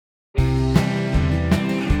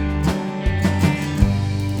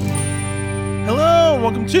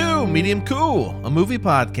and welcome to Medium Cool, a movie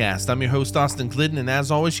podcast. I'm your host, Austin Glidden, and as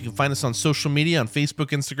always, you can find us on social media on Facebook,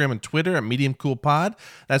 Instagram, and Twitter at Medium Cool Pod.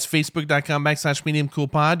 That's facebook.com/Medium Cool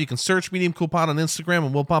Pod. You can search Medium Cool Pod on Instagram,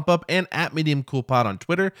 and we'll pop up, and at Medium Cool Pod on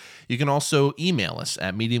Twitter. You can also email us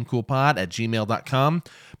at mediumcoolpod@gmail.com.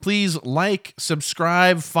 Please like,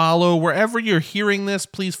 subscribe, follow. Wherever you're hearing this,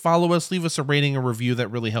 please follow us. Leave us a rating or review. That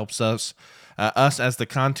really helps us. Us as the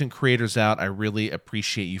content creators out, I really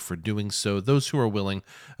appreciate you for doing so. Those who are willing,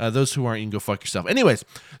 those who aren't, you can go fuck yourself. Anyways,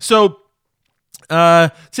 so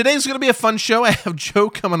today's going to be a fun show. I have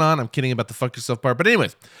Joe coming on. I'm kidding about the fuck yourself part. But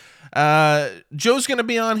anyways, Joe's going to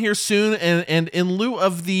be on here soon. And in lieu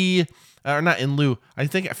of the, or not in lieu, I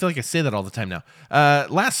feel like I say that all the time now.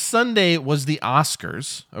 Last Sunday was the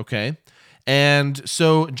Oscars, okay? And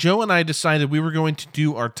so Joe and I decided we were going to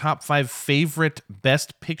do our top 5 favorite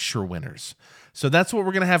Best Picture winners. So that's what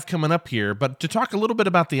we're going to have coming up here. But to talk a little bit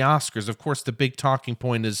about the Oscars, of course, the big talking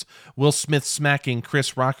point is Will Smith smacking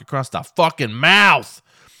Chris Rock across the fucking mouth.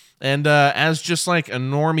 And as just like a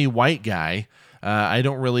normie white guy, I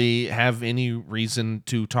don't really have any reason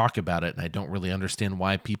to talk about it, and I don't really understand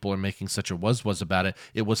why people are making such a was about it.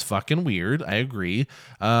 It was fucking weird, I agree.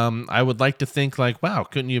 I would like to think like, wow,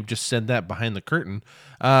 couldn't you have just said that behind the curtain?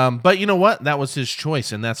 But you know what? That was his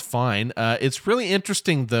choice, and that's fine. It's really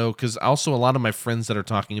interesting, though, because also a lot of my friends that are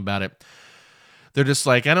talking about it, they're just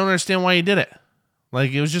like, I don't understand why you did it.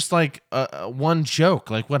 Like, it was just like one joke.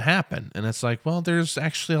 Like, what happened? And it's like, well, there's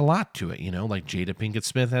actually a lot to it, you know? Like, Jada Pinkett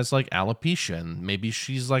Smith has, like, alopecia, and maybe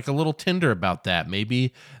she's, like, a little tender about that.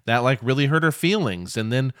 Maybe that, like, really hurt her feelings. And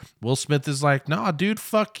then Will Smith is like, nah, dude,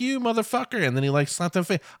 fuck you, motherfucker. And then he, like, slapped him in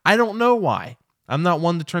the face. I don't know why. I'm not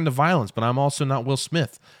one to turn to violence, but I'm also not Will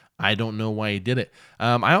Smith. I don't know why he did it.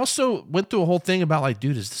 I also went through a whole thing about, like,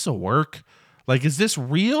 dude, is this a work? Like, is this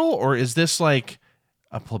real, or is this, like,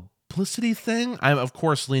 a publicity thing? I'm of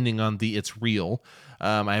course leaning on the it's real.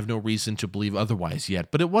 I have no reason to believe otherwise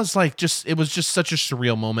yet, but it was just such a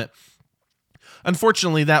surreal moment.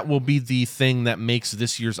 Unfortunately, that will be the thing that makes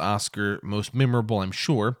this year's Oscar most memorable, I'm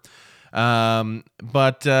sure.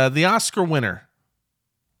 But the Oscar winner.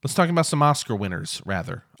 Let's talk about some Oscar winners,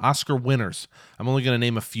 rather. Oscar winners. I'm only going to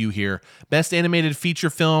name a few here. Best Animated Feature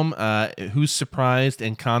Film, Who's Surprised,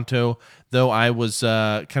 Encanto. Though I was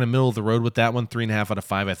kind of middle of the road with that one, 3.5 out of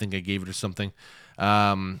 5. I think I gave it or something.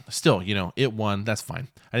 Still, you know, it won. That's fine.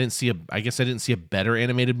 I guess I didn't see a better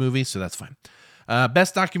animated movie, so that's fine.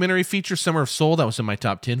 Best Documentary Feature, Summer of Soul. That was in my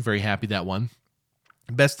top 10. Very happy that one.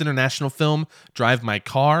 Best International Film, Drive My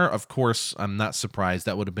Car. Of course, I'm not surprised.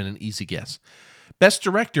 That would have been an easy guess. Best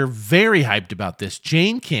Director, very hyped about this.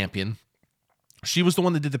 Jane Campion. She was the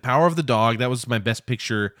one that did The Power of the Dog. That was my Best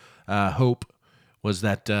Picture hope, was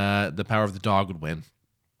that The Power of the Dog would win.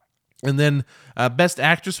 And then Best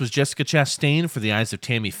Actress was Jessica Chastain for The Eyes of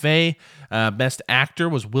Tammy Faye. Best Actor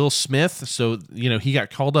was Will Smith. So, you know, he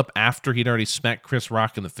got called up after he'd already smacked Chris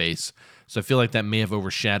Rock in the face. So I feel like that may have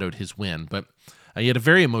overshadowed his win. But he had a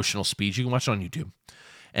very emotional speech. You can watch it on YouTube.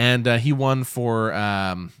 And he won for,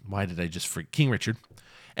 why did I just forget? King Richard.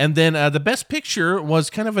 And then the Best Picture was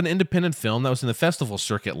kind of an independent film that was in the festival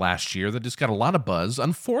circuit last year that just got a lot of buzz.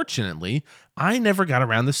 Unfortunately, I never got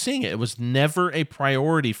around to seeing it. It was never a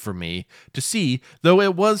priority for me to see, though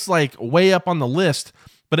it was like way up on the list.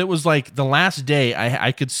 But it was like the last day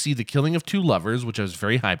I could see The Killing of Two Lovers, which I was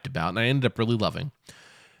very hyped about, and I ended up really loving.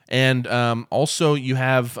 And also you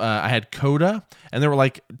have, I had Coda, and there were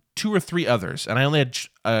like 2 or 3 others, and I only had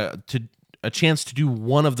a chance to do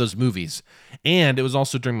one of those movies, and it was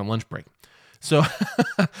also during my lunch break. So,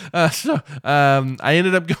 I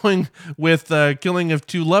ended up going with Killing of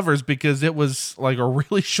Two Lovers because it was like a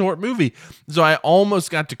really short movie. So I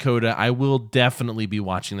almost got to Coda. I will definitely be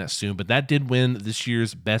watching that soon, but that did win this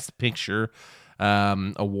year's Best Picture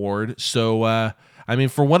award. So, I mean,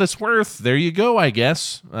 for what it's worth, there you go, I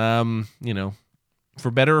guess. You know,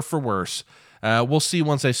 for better or for worse. We'll see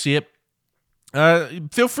once I see it.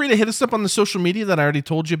 Feel free to hit us up on the social media that I already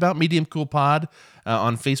told you about, Medium Cool Pod,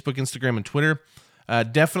 on Facebook, Instagram, and Twitter.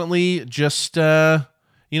 Definitely just, let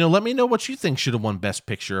me know what you think should have won Best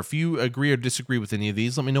Picture. If you agree or disagree with any of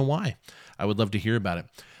these, let me know why. I would love to hear about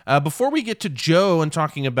it. Before we get to Joe and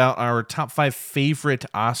talking about our top 5 favorite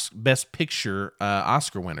Best Picture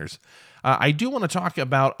Oscar winners, I do want to talk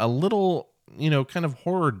about a little, kind of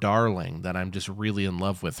horror darling that I'm just really in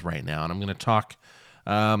love with right now. And I'm going to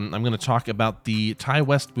talk about the Ty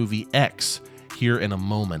West movie X here in a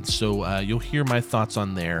moment. So you'll hear my thoughts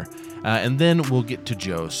on there. And then we'll get to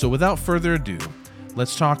Joe. So without further ado,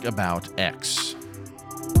 let's talk about X.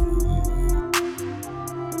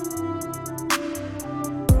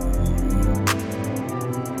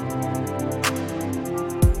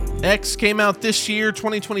 X came out this year,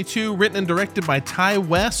 2022, written and directed by Ty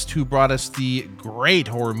West, who brought us the great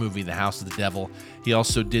horror movie, The House of the Devil. He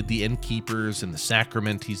also did The Innkeepers and The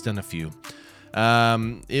Sacrament. He's done a few.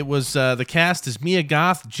 It was the cast is Mia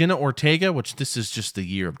Goth, Jenna Ortega, which this is just the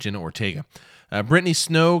year of Jenna Ortega, Brittany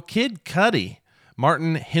Snow, Kid Cudi,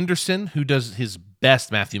 Martin Henderson, who does his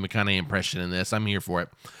best Matthew McConaughey impression in this. I'm here for it.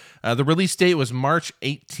 The release date was March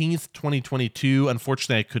 18th, 2022.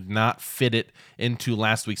 Unfortunately, I could not fit it into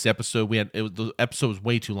last week's episode. The episode was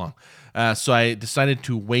way too long. So I decided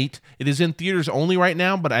to wait. It is in theaters only right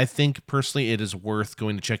now, but I think personally it is worth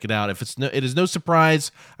going to check it out. It is no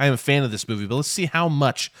surprise I am a fan of this movie, but let's see how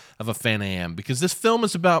much of a fan I am, because this film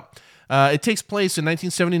is about it takes place in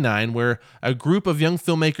 1979, where a group of young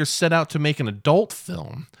filmmakers set out to make an adult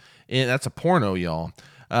film. And that's a porno, y'all.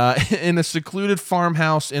 In a secluded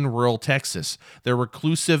farmhouse in rural Texas. Their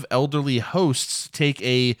reclusive elderly hosts take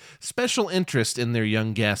a special interest in their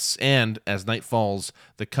young guests, and as night falls,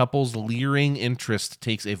 the couple's leering interest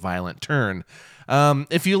takes a violent turn.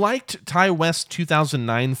 If you liked Ty West's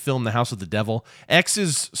 2009 film, The House of the Devil, X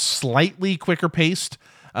is slightly quicker paced.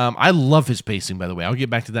 I love his pacing, by the way. I'll get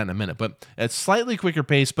back to that in a minute, but it's slightly quicker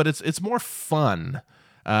paced, but it's more fun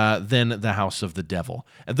than The House of the Devil.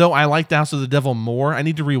 Though I like The House of the Devil more, I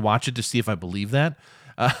need to rewatch it to see if I believe that.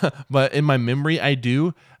 But in my memory, I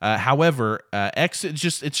do. However, X, it's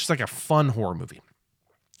just like a fun horror movie.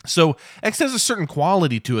 So X has a certain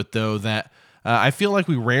quality to it, though, that I feel like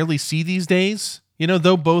we rarely see these days. You know,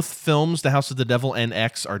 though both films, The House of the Devil and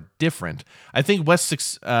X, are different, I think West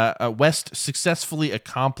successfully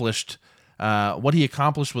accomplished what he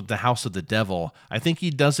accomplished with The House of the Devil. I think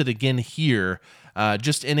he does it again here,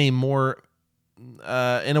 just in a more,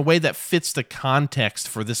 in a way that fits the context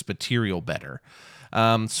for this material better.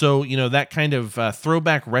 So, you know, that kind of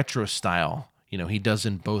throwback retro style, you know, he does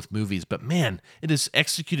in both movies. But man, it is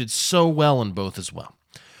executed so well in both as well.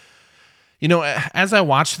 You know, as I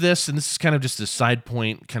watched this, and this is kind of just a side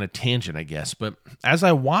point, kind of tangent, I guess, but as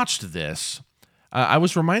I watched this, I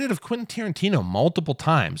was reminded of Quentin Tarantino multiple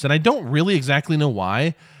times, and I don't really exactly know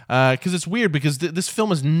why, because it's weird, because this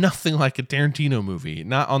film is nothing like a Tarantino movie,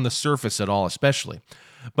 not on the surface at all, especially.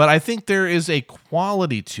 But I think there is a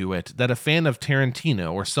quality to it that a fan of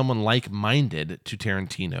Tarantino, or someone like-minded to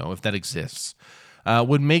Tarantino, if that exists,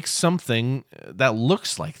 would make something that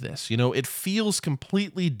looks like this. You know, it feels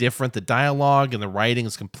completely different. The dialogue and the writing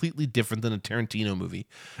is completely different than a Tarantino movie.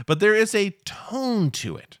 But there is a tone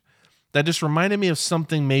to it that just reminded me of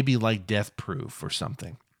something maybe like Death Proof or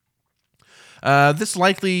something. This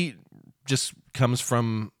likely just comes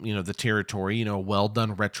from, you know, the territory, you know, a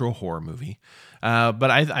well-done retro horror movie.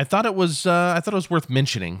 But I thought it was worth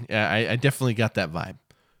mentioning. I definitely got that vibe.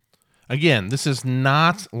 Again, this is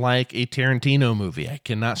not like a Tarantino movie. I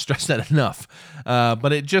cannot stress that enough.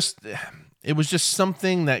 But it was just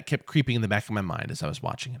something that kept creeping in the back of my mind as I was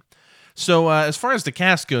watching it. So as far as the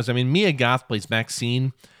cast goes, I mean, Mia Goth plays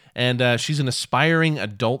Maxine, and she's an aspiring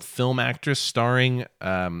adult film actress starting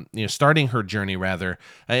her journey rather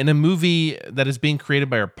in a movie that is being created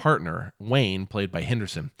by her partner, Wayne, played by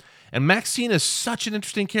Henderson. And Maxine is such an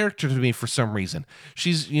interesting character to me for some reason.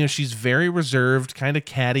 She's very reserved, kind of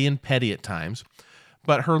catty and petty at times,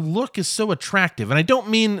 but her look is so attractive. And I don't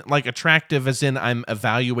mean like attractive as in I'm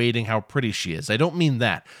evaluating how pretty she is. I don't mean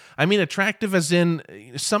that. I mean attractive as in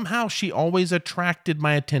somehow she always attracted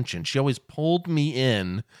my attention. She always pulled me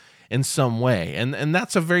in some way. And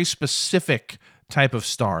that's a very specific type of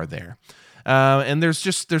star there. And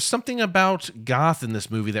there's something about Goth in this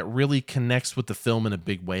movie that really connects with the film in a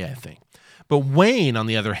big way, I think. But Wayne, on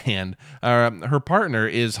the other hand, her partner,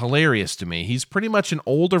 is hilarious to me. He's pretty much an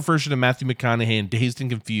older version of Matthew McConaughey in Dazed and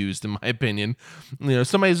Confused, in my opinion. You know,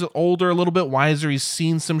 somebody's older, a little bit wiser. He's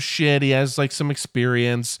seen some shit. He has like some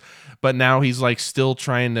experience, but now he's like still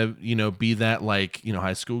trying to, you know, be that like, you know,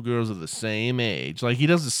 high school girls of the same age. Like he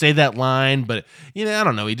doesn't say that line, but you know, I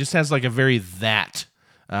don't know. He just has like a very that.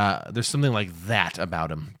 There's something like that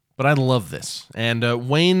about him. But I love this. And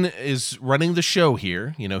Wayne is running the show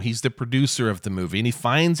here. You know, he's the producer of the movie, and he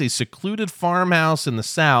finds a secluded farmhouse in the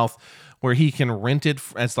South where he can rent it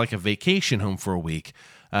as like a vacation home for a week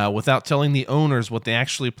without telling the owners what they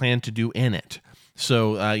actually plan to do in it.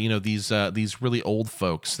 So, you know, these really old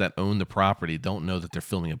folks that own the property don't know that they're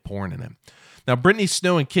filming a porn in it. Now, Brittany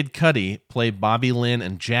Snow and Kid Cudi play Bobby Lynn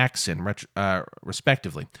and Jackson,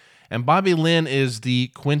 respectively. And Bobby Lynn is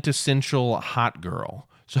the quintessential hot girl,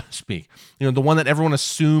 so to speak. You know, the one that everyone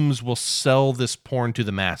assumes will sell this porn to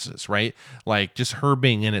the masses, right? Like, just her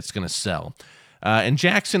being in it's going to sell. And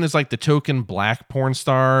Jackson is like the token black porn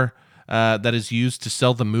star that is used to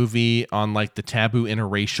sell the movie on like the taboo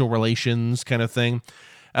interracial relations kind of thing.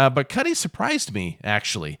 But Cuddy surprised me,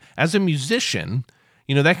 actually. As a musician,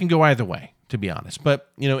 that can go either way, to be honest.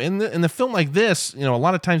 But, in the film like this, a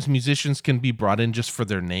lot of times musicians can be brought in just for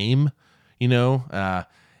their name,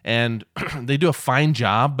 and they do a fine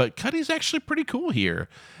job, but Cuddy's actually pretty cool here.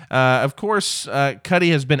 Of course, Cuddy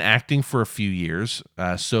has been acting for a few years,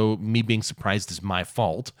 so me being surprised is my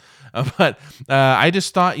fault. But I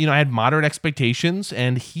just thought, I had moderate expectations,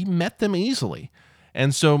 and he met them easily.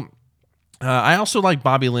 And so I also like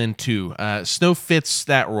Bobby Lynn, too. Snow fits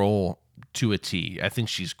that role to a T. I think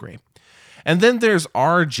she's great. And then there's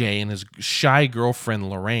RJ and his shy girlfriend,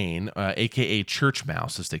 Lorraine, a.k.a. Church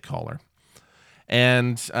Mouse, as they call her.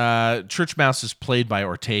 And Church Mouse is played by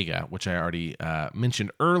Ortega, which I already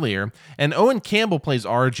mentioned earlier. And Owen Campbell plays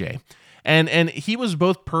RJ. And he was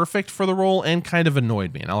both perfect for the role and kind of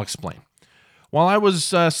annoyed me, and I'll explain. While I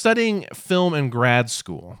was studying film in grad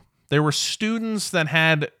school, there were students that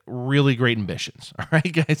had really great ambitions, all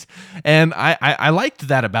right, guys? And I liked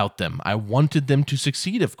that about them. I wanted them to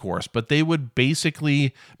succeed, of course, but they would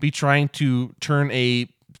basically be trying to turn a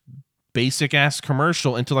basic-ass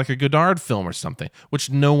commercial into like a Godard film or something, which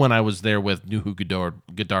no one I was there with knew who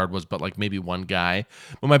Godard was, but like maybe one guy.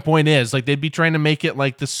 But my point is, like, they'd be trying to make it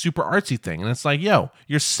like this super artsy thing, and it's like, yo,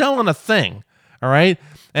 you're selling a thing, all right?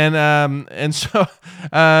 And so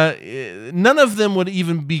none of them would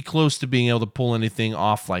even be close to being able to pull anything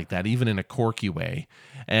off like that, even in a quirky way.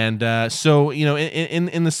 And so,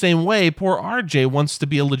 in the same way, poor RJ wants to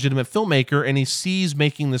be a legitimate filmmaker, and he sees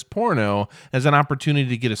making this porno as an opportunity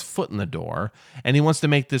to get his foot in the door. And he wants to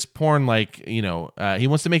make this porn like, he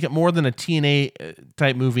wants to make it more than a TNA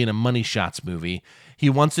type movie and a money shots movie. He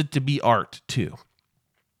wants it to be art, too.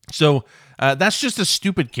 So that's just a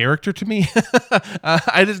stupid character to me.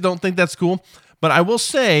 I just don't think that's cool. But I will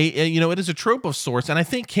say, it is a trope of sorts, and I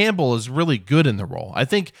think Campbell is really good in the role. I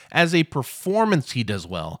think as a performance, he does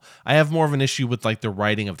well. I have more of an issue with like the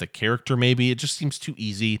writing of the character, maybe. It just seems too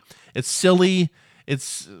easy. It's silly.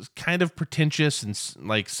 It's kind of pretentious and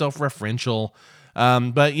like self-referential.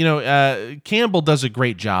 But Campbell does a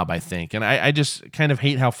great job, I think. And I just kind of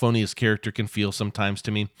hate how phony his character can feel sometimes to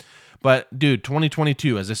me. But, dude,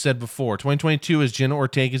 2022, as I said before, 2022 is Jenna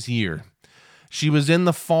Ortega's year. She was in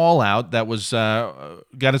The Fallout that was got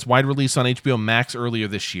its wide release on HBO Max earlier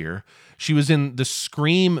this year. She was in the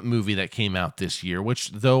Scream movie that came out this year,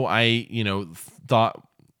 which though I, thought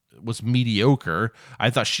was mediocre, I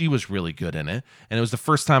thought she was really good in it. And it was the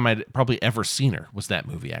first time I'd probably ever seen her, was that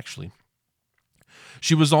movie, actually.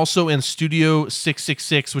 She was also in Studio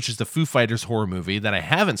 666, which is the Foo Fighters horror movie that I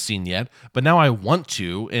haven't seen yet, but now I want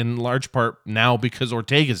to, in large part now because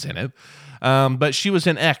Ortega's in it. But she was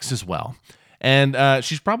in X as well. And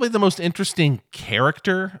she's probably the most interesting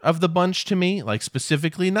character of the bunch to me, like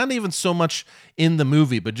specifically, not even so much in the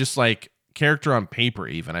movie, but just like character on paper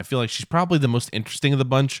even. I feel like she's probably the most interesting of the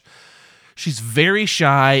bunch. She's very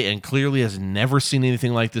shy and clearly has never seen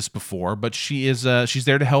anything like this before, but she's there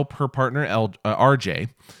to help her partner RJ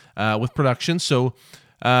with production. So,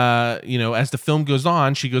 as the film goes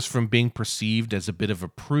on, she goes from being perceived as a bit of a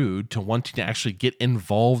prude to wanting to actually get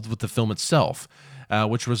involved with the film itself.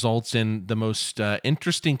 Which results in the most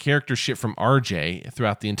interesting character shit from RJ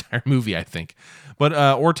throughout the entire movie, I think. But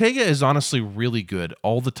Ortega is honestly really good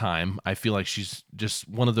all the time. I feel like she's just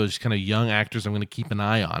one of those kind of young actors I'm going to keep an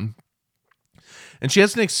eye on. And she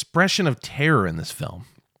has an expression of terror in this film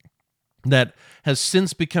that has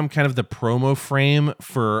since become kind of the promo frame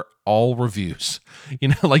for all reviews.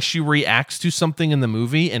 Like she reacts to something in the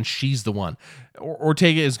movie and she's the one.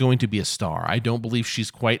 Ortega is going to be a star. I don't believe she's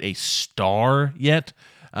quite a star yet,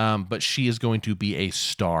 but she is going to be a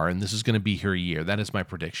star, and this is going to be her year. That is my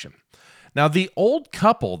prediction. Now, the old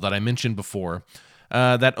couple that I mentioned before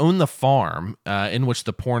that own the farm in which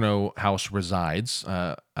the porno house resides,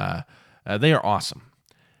 they are awesome.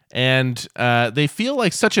 And they feel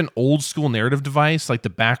like such an old school narrative device, like the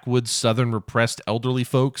backwoods, southern repressed elderly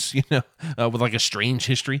folks, with like a strange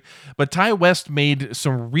history. But Ty West made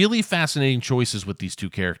some really fascinating choices with these two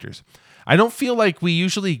characters. I don't feel like we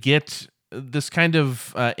usually get this kind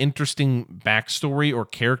of interesting backstory or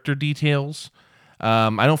character details.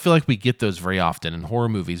 I don't feel like we get those very often in horror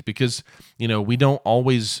movies because, we don't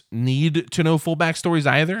always need to know full backstories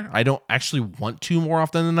either. I don't actually want to more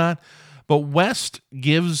often than not. But West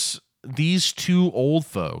gives these two old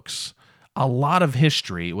folks a lot of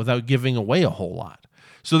history without giving away a whole lot.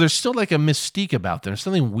 So there's still like a mystique about them. There's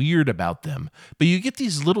something weird about them. But you get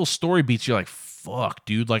these little story beats. You're like, fuck,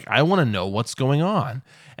 dude. Like, I want to know what's going on.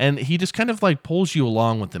 And he just kind of like pulls you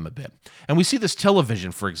along with them a bit. And we see this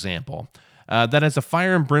television, for example, that has a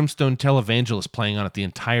fire and brimstone televangelist playing on it the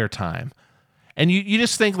entire time. And you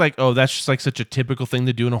just think like, oh, that's just like such a typical thing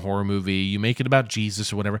to do in a horror movie. You make it about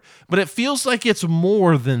Jesus or whatever. But it feels like it's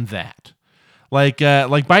more than that. Like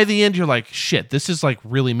by the end, you're like, shit, this is like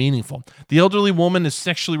really meaningful. The elderly woman is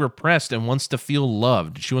sexually repressed and wants to feel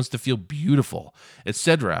loved. She wants to feel beautiful,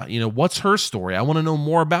 etc. You know, what's her story? I want to know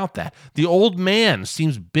more about that. The old man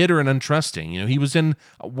seems bitter and untrusting. You know, he was in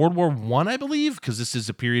World War I believe, because this is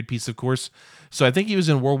a period piece, of course. So I think he was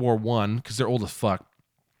in World War I because they're old as fuck.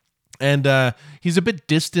 And he's a bit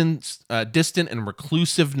distant and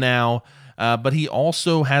reclusive now. But he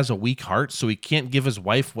also has a weak heart, so he can't give his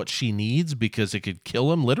wife what she needs because it could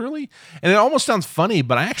kill him, literally. And it almost sounds funny,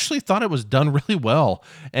 but I actually thought it was done really well.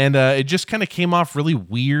 And it just kind of came off really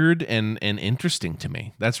weird and interesting to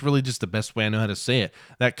me. That's really just the best way I know how to say it.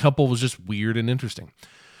 That couple was just weird and interesting.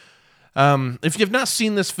 If you've not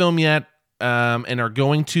seen this film yet, and are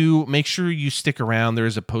going to, make sure you stick around. There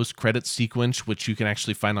is a post-credits sequence, which you can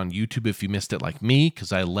actually find on YouTube if you missed it like me,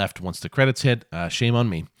 because I left once the credits hit. Shame on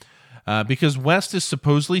me. Because West is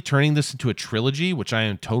supposedly turning this into a trilogy, which I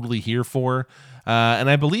am totally here for. And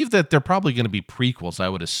I believe that they're probably going to be prequels, I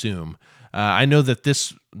would assume. I know that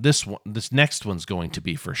this next one's going to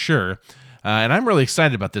be for sure. And I'm really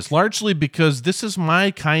excited about this, largely because this is my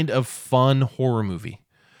kind of fun horror movie.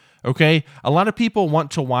 Okay, a lot of people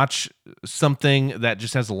want to watch something that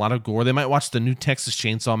just has a lot of gore. They might watch the new Texas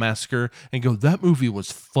Chainsaw Massacre and go, that movie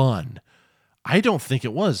was fun. I don't think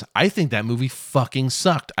it was. I think that movie fucking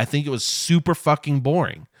sucked. I think it was super fucking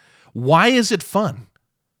boring. Why is it fun?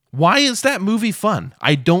 Why is that movie fun?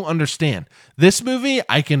 I don't understand. This movie,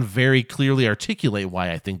 I can very clearly articulate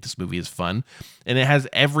why I think this movie is fun, and it has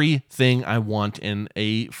everything I want in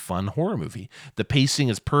a fun horror movie. The pacing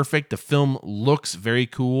is perfect. The film looks very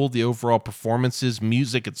cool. The overall performances,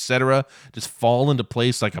 music, etc., just fall into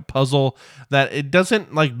place like a puzzle that it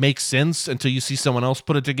doesn't like make sense until you see someone else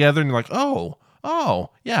put it together, and you're like, oh,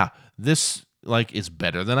 yeah, this like is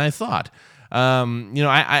better than I thought.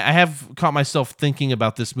 I have caught myself thinking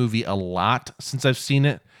about this movie a lot since I've seen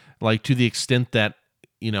it, like to the extent that,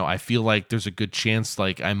 I feel like there's a good chance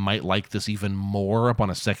like I might like this even more upon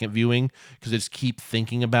a second viewing because I just keep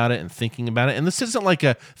thinking about it. And this isn't like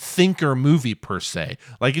a thinker movie per se.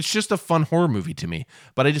 Like it's just a fun horror movie to me,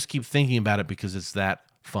 but I just keep thinking about it because it's that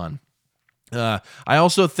fun. I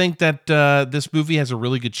also think that this movie has a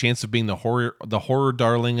really good chance of being the horror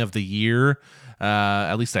darling of the year.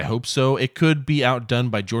 At least I hope so. It could be outdone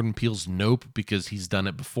by Jordan Peele's Nope because he's done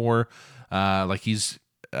it before. He's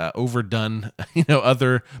overdone,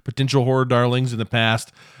 other potential horror darlings in the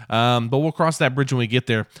past. But we'll cross that bridge when we get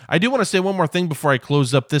there. I do want to say one more thing before I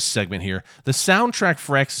close up this segment here. The soundtrack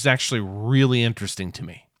for X is actually really interesting to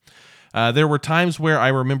me. There were times where I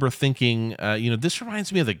remember thinking, this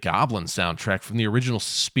reminds me of the Goblin soundtrack from the original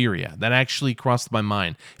Suspiria. That actually crossed my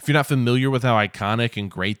mind. If you're not familiar with how iconic and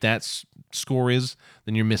great that score is,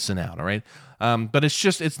 then you're missing out, all right? But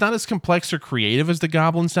it's not as complex or creative as the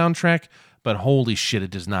Goblin soundtrack, but holy shit, it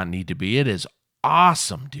does not need to be. It is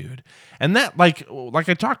awesome, dude. And that, like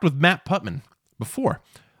I talked with Matt Putman before,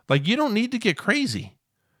 like you don't need to get crazy.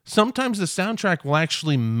 Sometimes the soundtrack will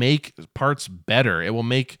actually make parts better. It will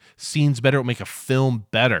make scenes better. It will make a film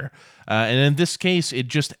better. And in this case, it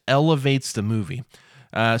just elevates the movie.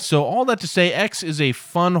 So all that to say, X is a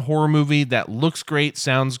fun horror movie that looks great,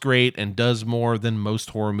 sounds great, and does more than most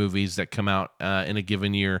horror movies that come out in a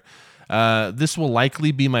given year. This will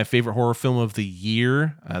likely be my favorite horror film of the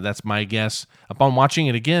year. That's my guess. Upon watching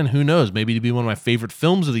it again, who knows? Maybe it'd be one of my favorite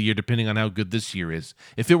films of the year, depending on how good this year is.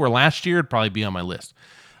 If it were last year, it'd probably be on my list.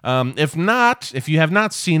 If you have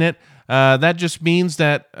not seen it, that just means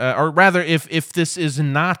that, or rather, if this is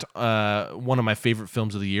not one of my favorite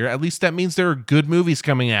films of the year, at least that means there are good movies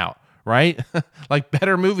coming out, right? Like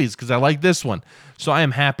better movies, because I like this one. So I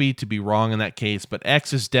am happy to be wrong in that case, but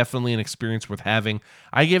X is definitely an experience worth having.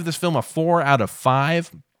 I gave this film a 4 out of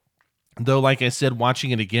 5, though, like I said, watching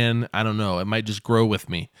it again, I don't know, it might just grow with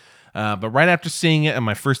me. But right after seeing it in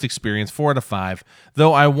my first experience, 4 out of 5.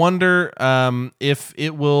 Though I wonder if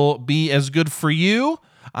it will be as good for you.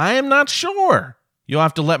 I am not sure. You'll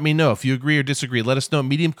have to let me know if you agree or disagree. Let us know at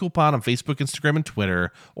Medium Cool Pod on Facebook, Instagram, and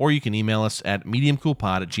Twitter. Or you can email us at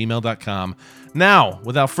mediumcoolpod@gmail.com. Now,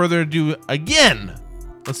 without further ado, again,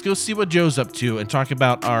 let's go see what Joe's up to and talk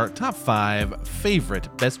about our top 5 favorite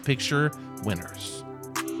Best Picture winners.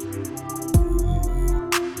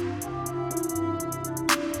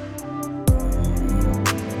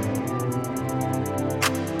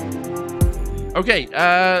 Okay,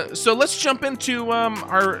 so let's jump into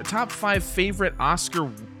our top 5 favorite Oscar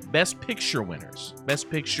Best Picture winners. Best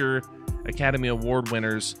Picture Academy Award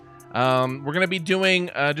winners. We're going to be doing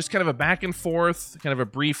just kind of a back and forth, kind of a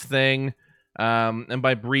brief thing. And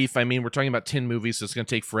by brief, I mean we're talking about 10 movies, so it's going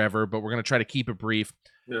to take forever, but we're going to try to keep it brief.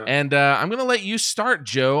 Yeah. And I'm going to let you start,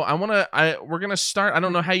 Joe. We're going to start. I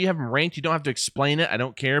don't know how you have them ranked. You don't have to explain it. I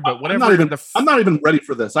don't care, but whatever. I'm not even ready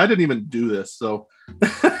for this. I didn't even do this, so.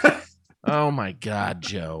 Oh my God,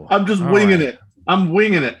 Joe. I'm just winging it. I'm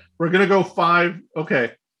winging it. We're going to go 5.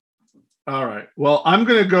 Okay. All right. Well, I'm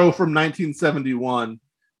going to go from 1971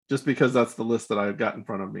 just because that's the list that I've got in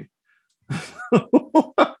front of me.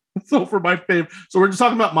 So for my favorite. So we're just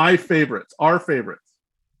talking about my favorites, our favorites.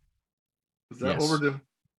 Is that what we're doing?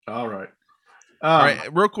 All right. All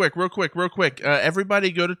right. Real quick.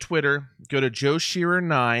 Everybody go to Twitter. Go to Joe Shearer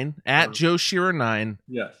 9 at Joe Shearer 9.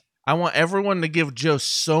 Yes. I want everyone to give Joe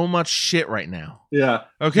so much shit right now. Yeah.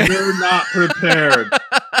 Okay. You're not prepared.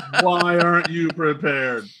 Why aren't you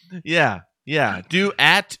prepared? Yeah. Do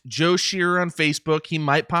at Joe Shearer on Facebook. He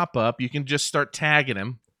might pop up. You can just start tagging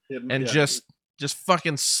him and just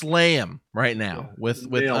fucking slay him right now with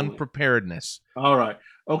unpreparedness. All right.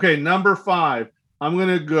 Okay, number 5. I'm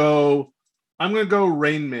gonna go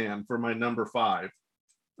Rain Man for my number 5.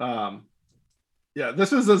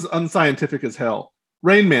 This is as unscientific as hell.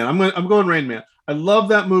 Rain Man. I'm going Rain Man. I love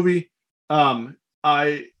that movie.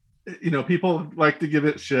 People like to give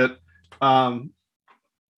it shit. I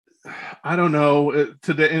don't know.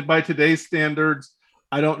 By today's standards,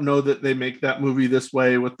 I don't know that they make that movie this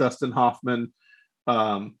way with Dustin Hoffman.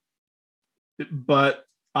 But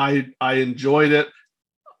I enjoyed it.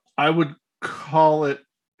 I would call it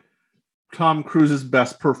Tom Cruise's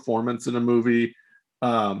best performance in a movie.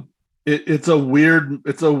 It's a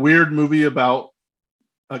weird movie about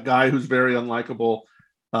a guy who's very unlikable,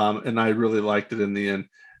 and I really liked it in the end.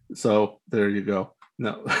 So there you go.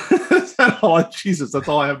 No, Jesus, that's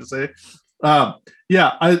all I have to say. I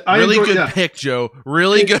really enjoyed, good pick, Joe.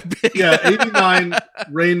 Really good pick. 89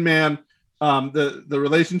 Rain Man. The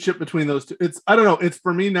relationship between those two. I don't know. It's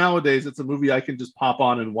for me nowadays. It's a movie I can just pop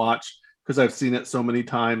on and watch because I've seen it so many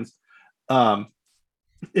times.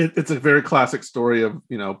 It's a very classic story of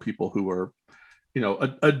people who are,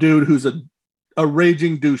 a dude who's a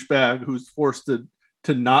raging douchebag who's forced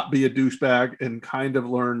to not be a douchebag and kind of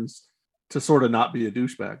learns to sort of not be a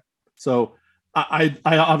douchebag. So I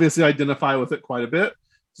obviously identify with it quite a bit.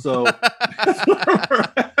 So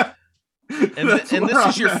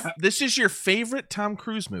this is your favorite Tom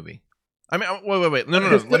Cruise movie. I mean, wait. No.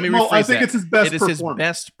 Let me rephrase I think it's his best. It is his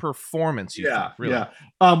best performance. You think, really? Yeah.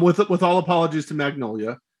 With all apologies to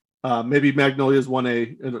Magnolia, maybe Magnolia is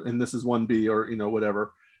 1A and this is 1B or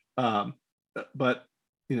whatever. But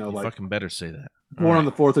you like fucking better say that. Born on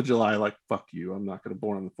the 4th of July, like fuck you. I'm not going to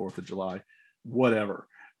Born on the 4th of July. Whatever.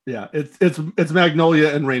 Yeah, it's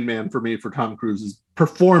Magnolia and Rain Man for me for Tom Cruise's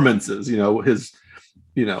performances. His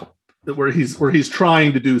where he's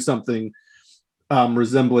trying to do something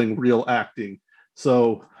resembling real acting.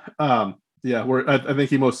 So I think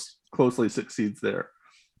he most closely succeeds there.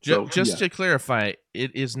 Just to clarify,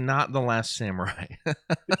 it is not The Last Samurai.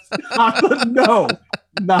 Not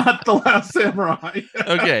The Last Samurai.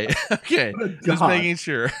 Okay. Just making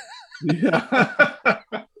sure. Yeah.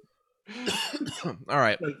 All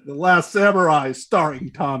right. The Last Samurai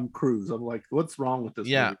starring Tom Cruise. I'm like, what's wrong with this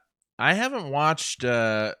movie? I haven't watched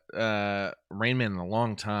Rain Man in a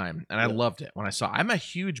long time, and I loved it when I saw it. I'm a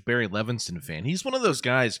huge Barry Levinson fan. He's one of those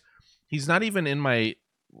guys. He's not even in my...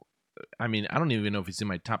 I mean, I don't even know if he's in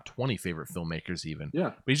my top 20 favorite filmmakers even. Yeah.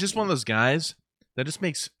 But he's just one of those guys that just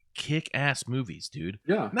makes kick-ass movies, dude.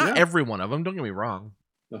 Yeah. Not every one of them, don't get me wrong.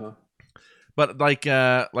 Uh-huh. But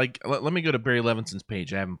let me go to Barry Levinson's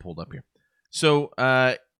page. I haven't pulled up here. So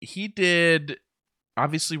he did,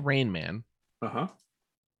 obviously, Rain Man. Uh-huh.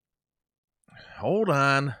 Hold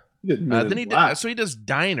on. He does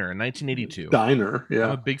Diner in 1982. Diner, yeah.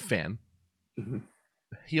 I'm a big fan. Mm-hmm.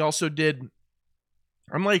 He also did...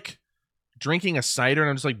 I'm like drinking a cider and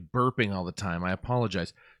I'm just like burping all the time. I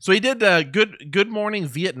apologize. So he did Good Morning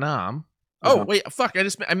Vietnam. Oh, wait, fuck.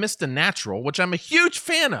 I missed The Natural, which I'm a huge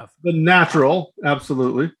fan of. The Natural,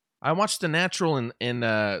 absolutely. I watched The Natural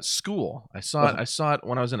in school. I saw it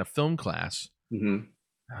when I was in a film class. Mm-hmm.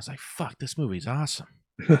 I was like, fuck, this movie's awesome.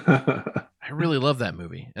 I really love that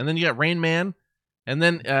movie. And then you got Rain Man. And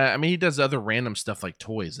then, he does other random stuff like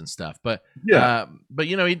toys and stuff. But, I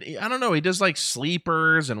don't know. He does like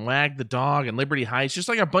Sleepers and Wag the Dog and Liberty Heights. Just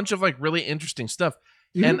like a bunch of like really interesting stuff.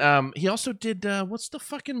 Mm-hmm. And he also did, what's the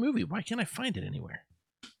fucking movie? Why can't I find it anywhere?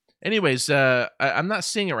 Anyways, I'm not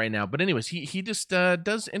seeing it right now. But anyways, he just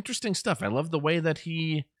does interesting stuff. I love the way that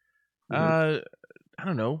he, I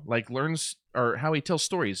don't know, like learns or how he tells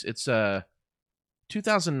stories. It's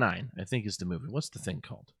 2009, I think is the movie. What's the thing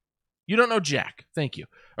called? You don't know Jack. Thank you.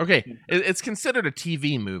 Okay, it's considered a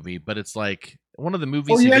TV movie, but it's like one of the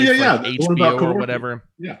movies he made for like HBO or whatever.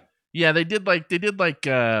 Yeah. Yeah, they did like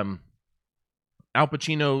Al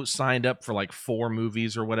Pacino signed up for like 4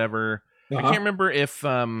 movies or whatever. I can't remember if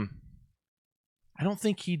I don't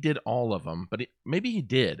think he did all of them, but maybe he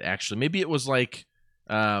did actually. Maybe it was like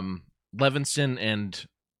Levinson and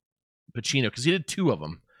Pacino because he did 2 of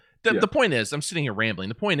them. The point is, I'm sitting here rambling.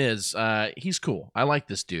 The point is, he's cool. I like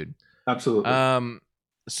this dude. Absolutely.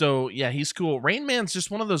 So yeah, he's cool. Rain Man's just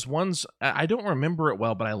one of those ones. I don't remember it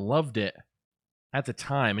well, but I loved it at the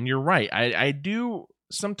time. And you're right. I do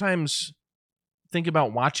sometimes think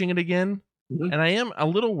about watching it again, and I am a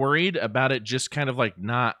little worried about it just kind of like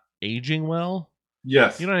not aging well.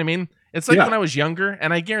 Yes. You know what I mean? It's like when I was younger,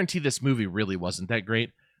 and I guarantee this movie really wasn't that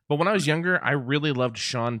great, but when I was younger, I really loved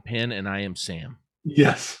Sean Penn and I Am Sam.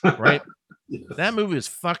 Yes. Right? Yes. That movie was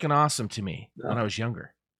fucking awesome to me when I was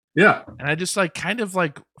younger. Yeah. And I just like kind of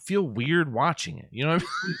like feel weird watching it. You know what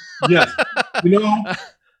I mean? Yes. You know,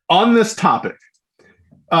 on this topic,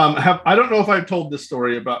 I don't know if I've told this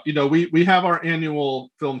story about, you know, we have our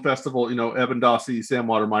annual film festival, you know, Evan Dossie, Sam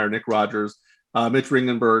Watermeyer, Nick Rogers, Mitch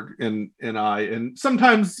Ringenberg, and I, and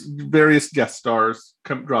sometimes various guest stars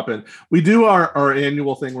drop in. We do our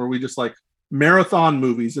annual thing where we just like marathon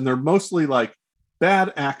movies, and they're mostly like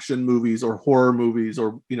bad action movies or horror movies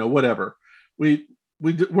or, you know, whatever.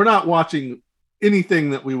 We're not watching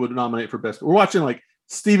anything that we would nominate for best. We're watching like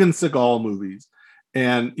Steven Seagal movies,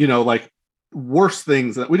 and, you know, like worse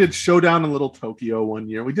things. That we did Showdown in Little Tokyo one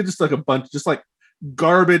year. We did just like a bunch, just like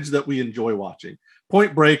garbage that we enjoy watching.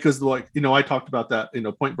 Point Break is like, you know, I talked about that. You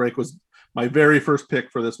know, Point Break was my very first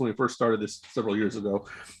pick for this when we first started this several years ago.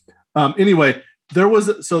 Anyway, there was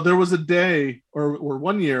a day or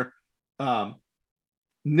one year,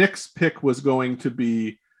 Nick's pick was going to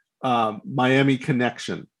be Miami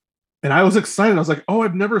Connection, and I was excited. I was like, oh,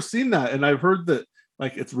 I've never seen that, and I've heard that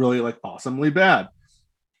like it's really like awesomely bad.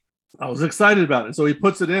 I was excited about it. So he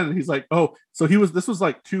puts it in, and he's like, oh, so this was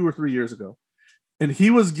like 2 or 3 years ago, and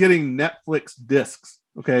he was getting Netflix discs.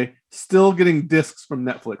 Okay, still getting discs from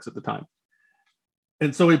Netflix at the time,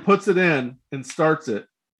 and so he puts it in and starts it,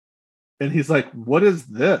 and he's like, what is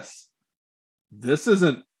this? This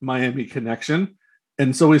isn't Miami Connection.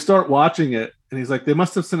 And so we start watching it, and he's like, they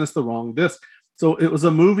must have sent us the wrong disc. So it was a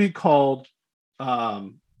movie called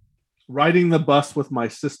Riding the Bus with My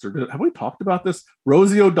Sister. Have we talked about this?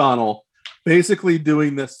 Rosie O'Donnell basically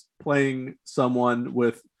doing this, playing someone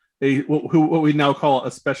with what we now call a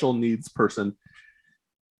special needs person.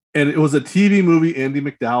 And it was a TV movie. Andie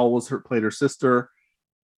MacDowell played her sister.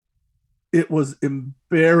 It was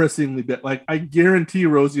embarrassingly bad. Like, I guarantee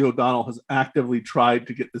Rosie O'Donnell has actively tried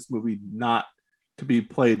to get this movie not to be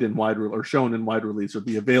played in wide or shown in wide release or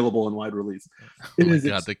be available in wide release. It is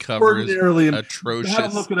the cover is atrocious. You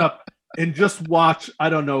have to look it up and just watch, I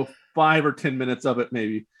don't know, 5 or 10 minutes of it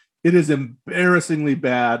maybe. It is embarrassingly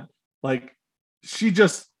bad. Like, she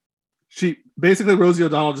basically, Rosie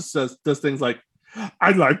O'Donnell just does things like,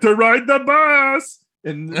 I'd like to ride the bus.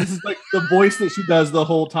 And this is like the voice that she does the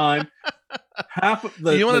whole time. Half of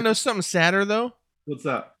the. You want to know something sadder though? What's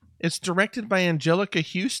that? It's directed by Angelica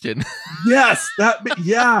Houston. Yes,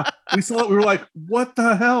 yeah. We saw it. We were like, what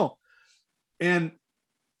the hell? And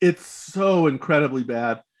it's so incredibly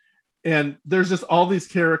bad. And there's just all these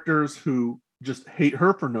characters who just hate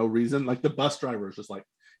her for no reason. Like the bus driver is just like,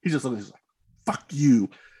 he's like, fuck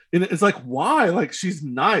you. And it's like, why? Like, she's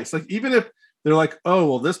nice. Like, even if they're like, oh,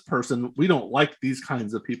 well, this person, we don't like these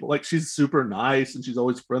kinds of people. Like, she's super nice and she's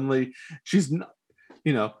always friendly. She's,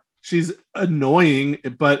 you know, she's annoying,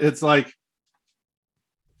 but it's like,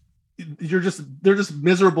 they're just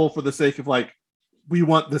miserable for the sake of like, we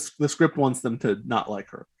want this, the script wants them to not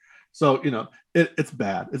like her. So, you know, it's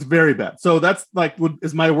bad. It's very bad. So that's like,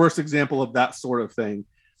 is my worst example of that sort of thing.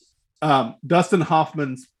 Dustin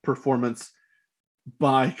Hoffman's performance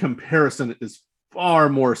by comparison is far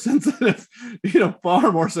more sensitive,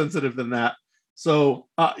 far more sensitive than that. So,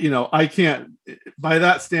 I can't, by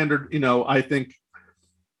that standard, I think,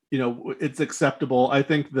 it's acceptable. I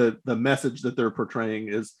think the message that they're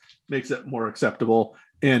portraying makes it more acceptable.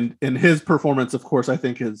 And his performance, of course, I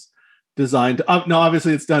think is designed to, now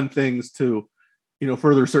obviously it's done things to,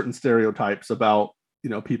 further certain stereotypes about,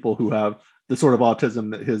 people who have the sort of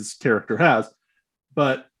autism that his character has.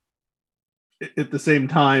 But at the same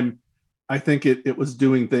time, I think it was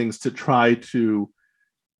doing things to try to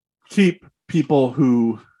keep people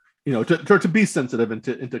who, to be sensitive and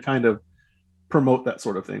to kind of promote that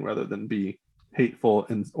sort of thing rather than be hateful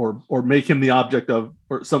and or make him the object of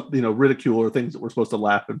or some ridicule or things that we're supposed to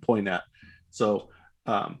laugh and point at. So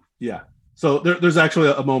yeah, So there's actually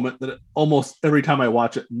a moment that almost every time I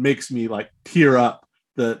watch it makes me like tear up.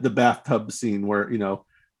 The bathtub scene where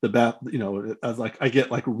the bath, I was like, I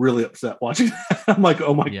get like really upset watching that. I'm like,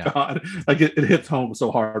 oh my god, like it hits home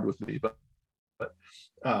so hard with me. But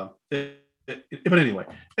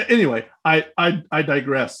anyway, I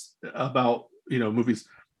digress about movies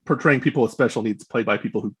portraying people with special needs played by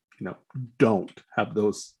people who don't have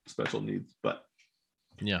those special needs. But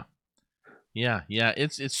yeah,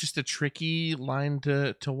 it's just a tricky line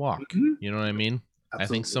to walk. Mm-hmm. You know what I mean? Absolutely. I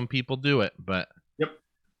think some people do it, but yep,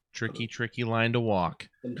 tricky line to walk.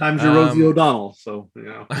 Sometimes you're Rosie O'Donnell, so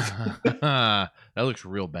that looks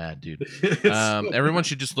real bad, dude. Everyone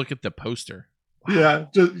should just look at the poster. Wow.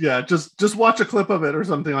 Just watch a clip of it or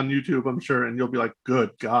something on YouTube, I'm sure, and you'll be like,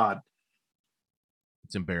 good God.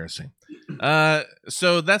 It's embarrassing.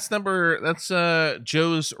 So that's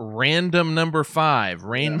Joe's random number 5,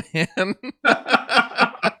 Rain Man.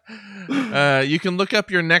 You can look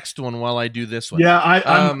up your next one while I do this one. Yeah,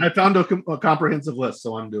 I found a comprehensive list,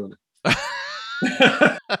 so I'm doing it.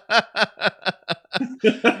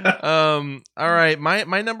 All right,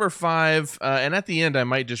 my number 5, and at the end I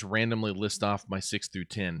might just randomly list off my 6 through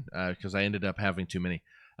 10 because I ended up having too many.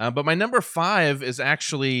 But my number 5 is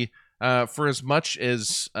actually, for as much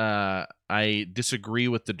as I disagree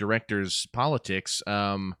with the director's politics,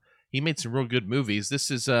 he made some real good movies. This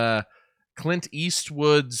is Clint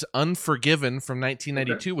Eastwood's Unforgiven from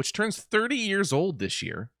 1992, which turns 30 years old this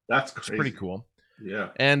year. That's crazy. It's pretty cool.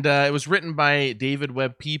 Yeah. And it was written by David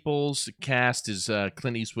Webb Peoples. Cast is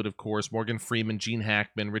Clint Eastwood, of course, Morgan Freeman, Gene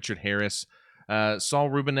Hackman, Richard Harris, Saul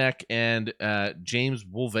Rubinek, and James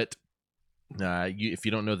Woolvett. If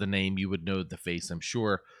you don't know the name, you would know the face, I'm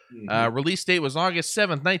sure. Mm-hmm. Release date was August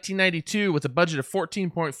 7th, 1992, with a budget of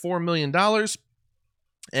 $14.4 million.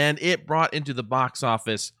 And it brought into the box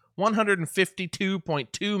office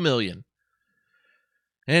 $152.2 million.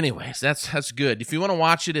 Anyways, that's good. If you want to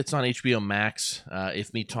watch it, it's on HBO Max.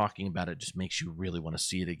 If me talking about it just makes you really want to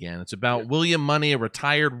see it again. It's about William Money, a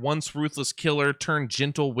retired, once ruthless killer turned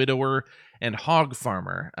gentle widower and hog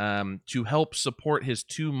farmer. To help support his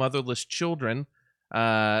 2 motherless children,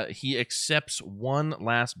 he accepts one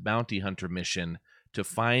last bounty hunter mission to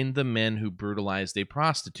find the men who brutalized a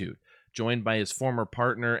prostitute. Joined by his former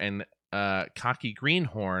partner and cocky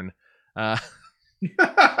greenhorn.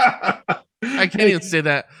 I can't even say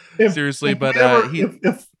that seriously, but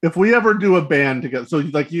if we ever do a band together, so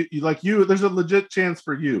you, there's a legit chance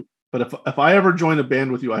for you. But if I ever join a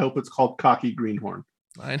band with you, I hope it's called Cocky Greenhorn.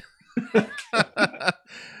 I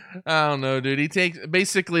don't know, dude.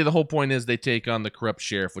 Basically the whole point is they take on the corrupt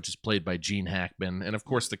sheriff, which is played by Gene Hackman, and of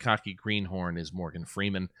course the cocky greenhorn is Morgan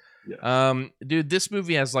Freeman. Yeah. Dude, this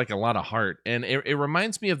movie has like a lot of heart, and it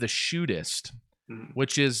reminds me of The Shootist,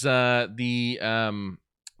 which is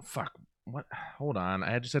what? Hold on,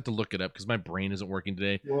 I just had to look it up because my brain isn't working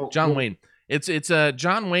today. John Wayne. It's a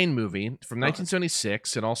John Wayne movie from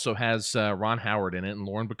 1976. It also has Ron Howard in it and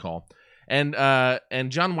Lauren Bacall.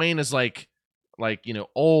 And John Wayne is like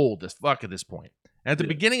old as fuck at this point. And at the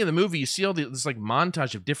beginning of the movie, you see all this like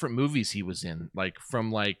montage of different movies he was in, like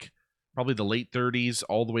from like probably the late 30s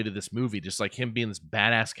all the way to this movie, just like him being this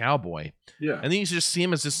badass cowboy. Yeah. And then you just see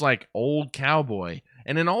him as this like old cowboy.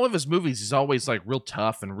 And in all of his movies, he's always like real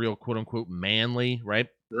tough and real quote unquote manly, right?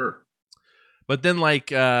 Sure. But then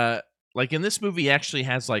like in this movie, he actually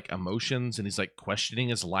has like emotions, and he's like questioning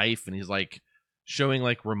his life, and he's like showing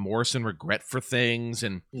like remorse and regret for things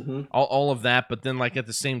and all of that. But then like at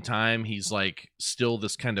the same time, he's like still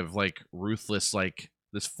this kind of like ruthless, like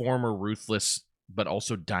this former ruthless but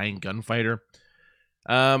also dying gunfighter.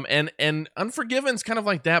 And Unforgiven's kind of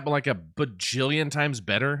like that, but like a bajillion times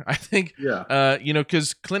better, I think. Yeah.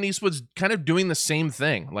 Because Clint Eastwood's kind of doing the same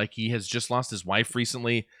thing. Like he has just lost his wife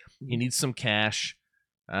recently. He needs some cash.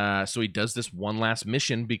 So he does this one last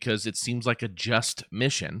mission because it seems like a just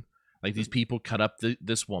mission. Like these people cut up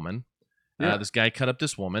this woman. Yeah. This guy cut up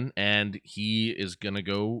this woman, and he is gonna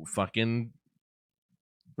go fucking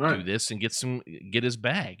do this and get his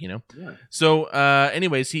bag, Yeah. So,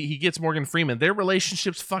 anyways, he gets Morgan Freeman. Their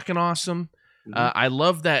relationship's fucking awesome. I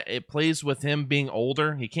love that it plays with him being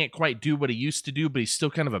older. He can't quite do what he used to do, but he's still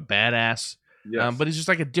kind of a badass. Yes. But he's just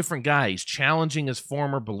like a different guy. He's challenging his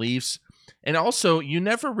former beliefs. And also, you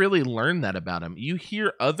never really learn that about him. You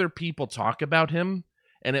hear other people talk about him,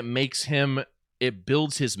 and it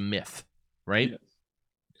builds his myth, right?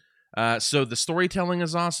 Yes. So the storytelling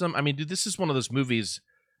is awesome. I mean, dude, this is one of those movies.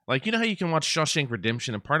 Like, you know how you can watch Shawshank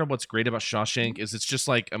Redemption, and part of what's great about Shawshank is it's just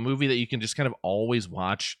like a movie that you can just kind of always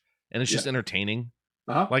watch, and it's just entertaining.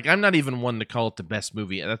 Like, I'm not even one to call it the best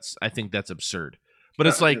movie. I think that's absurd. But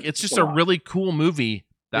it's like, it's just a really cool movie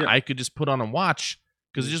that Yeah. I could just put on and watch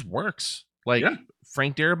because it just works. Like Yeah.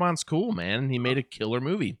 Frank Darabont's cool, man. He made a killer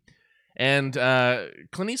movie. And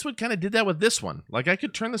Clint Eastwood kind of did that with this one. Like, I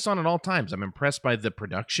could turn this on at all times. I'm impressed by the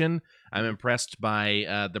production. I'm impressed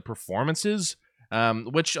by the performances,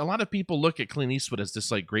 which a lot of people look at Clint Eastwood as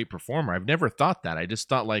this, like, great performer. I've never thought that. I just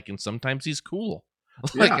thought, like, and sometimes he's cool.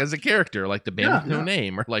 Like, as a character, like the band with no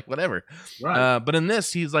name or, like, whatever. Right. But in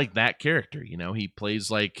this, he's, like, that character, you know? He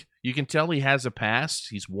plays, like, you can tell he has a past.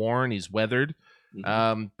 He's worn. He's weathered.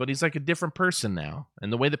 But he's, like, a different person now.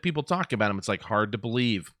 And the way that people talk about him, it's, like, hard to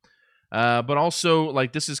believe. But also,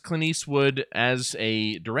 like, this is Clint Eastwood as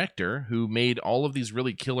a director who made all of these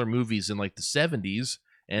really killer movies in, like, the 70s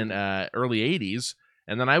and early 80s.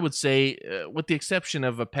 And then I would say, with the exception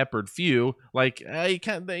of A Peppered Few, like, he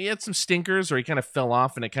had some stinkers, or he kind of fell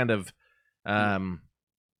off, and it kind of, I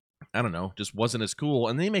don't know, just wasn't as cool.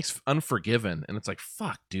 And then he makes Unforgiven, and it's like,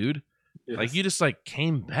 fuck, dude. Yes. Like, you just, like,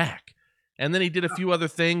 came back. And then he did a few other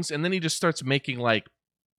things, and then he just starts making, like,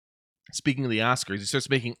 speaking of the Oscars, he starts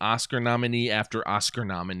making Oscar nominee after Oscar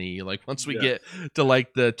nominee, like, once we get to,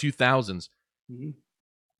 like, the 2000s.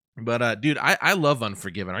 But, dude, I love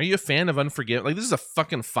Unforgiven. Are you a fan of Unforgiven? Like, this is a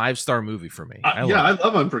fucking 5-star movie for me. I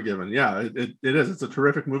love Unforgiven. Yeah, it is. It's a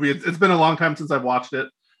terrific movie. It's been a long time since I've watched it.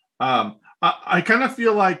 I kind of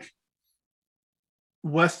feel like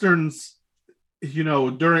Westerns, you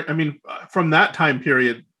know, from that time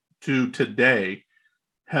period to today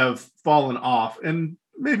have fallen off, and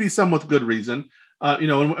maybe some with good reason. You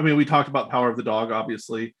know, I mean, we talked about Power of the Dog,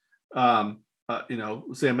 obviously. You know,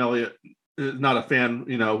 Sam Elliott is not a fan,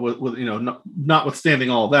 you know, with you know, notwithstanding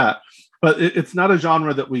all that, but it's not a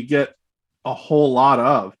genre that we get a whole lot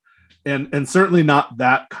of, and certainly not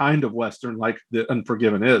that kind of Western like the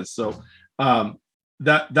Unforgiven is. So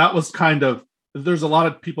that was kind of, there's a lot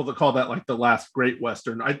of people that call that like the last great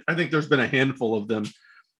Western. I think there's been a handful of them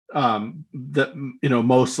that, you know,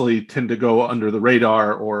 mostly tend to go under the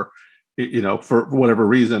radar, or, you know, for whatever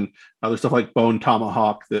reason. There's stuff like Bone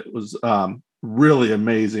Tomahawk that was really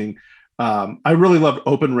amazing. I really loved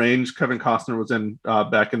Open Range. Kevin Costner was in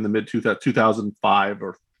back in the mid 2005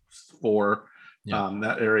 or 4,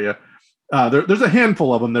 that area. There's a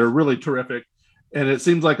handful of them that are really terrific, and it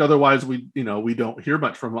seems like otherwise we don't hear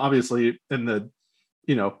much from them. Obviously, in the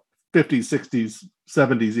 50s, 60s,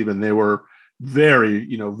 70s, even, they were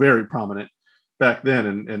very prominent back then,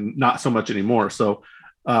 and not so much anymore. So,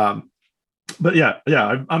 but yeah,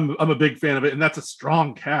 I'm a big fan of it, and that's a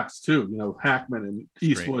strong cast too. You know, Hackman and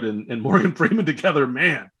Eastwood and Morgan Freeman together,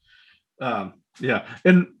 man. Yeah,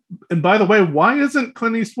 and by the way, why isn't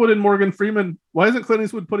Clint Eastwood putting Morgan Freeman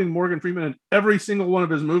in every single one of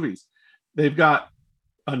his movies? They've got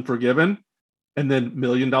Unforgiven and then $1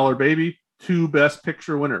 Million Baby, 2 Best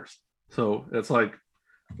Picture winners. So it's like,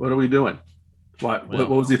 what are we doing? What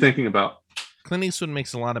was he thinking about? Clint Eastwood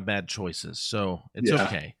makes a lot of bad choices, so it's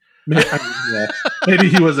okay. Maybe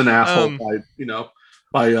he was an asshole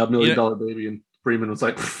by $1 Million Baby, and Freeman was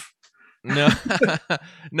like,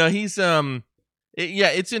 no, he's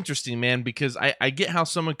it's interesting, man, because I get how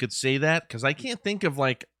someone could say that, because I can't think of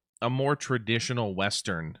like a more traditional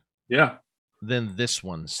Western than this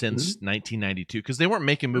one since 1992, because they weren't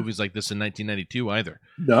making movies like this in 1992 either.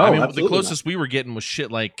 No, I mean, the closest we were getting was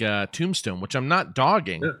shit like Tombstone, which I'm not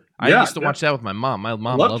dogging. I used to watch that with my mom. My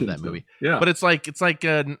mom loved that movie. Yeah, but it's like it's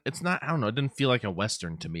not. I don't know. It didn't feel like a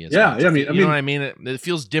Western to me. I mean, you know what I mean? It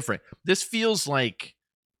feels different. This feels like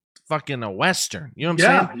fucking a Western. You know what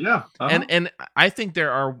I'm saying? Yeah. And I think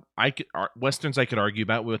there are Westerns I could argue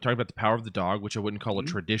about. We were talking about The Power of the Dog, which I wouldn't call a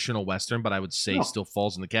traditional Western, but I would say still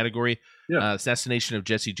falls in the category. Assassination of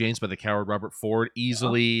Jesse James by the coward Robert Ford,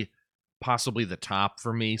 easily, possibly the top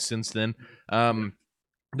for me since then.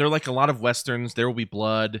 There are like a lot of Westerns. There Will Be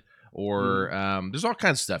Blood, or there's all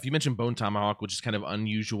kinds of stuff. You mentioned Bone Tomahawk, which is kind of an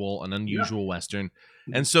unusual Western.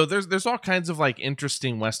 And so there's all kinds of like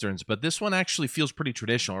interesting Westerns, but this one actually feels pretty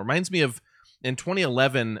traditional. It reminds me of, in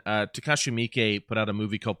 2011, Takashi Miike put out a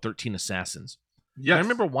movie called 13 Assassins. Yeah, I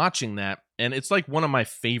remember watching that, and it's like one of my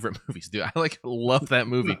favorite movies, dude. I like love that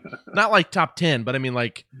movie. Not like top 10, but I mean,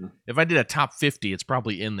 like, if I did a top 50, it's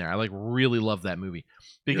probably in there. I like really love that movie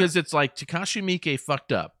because it's like Takashi Miike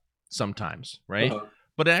fucked up sometimes, right?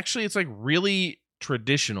 But actually, it's like really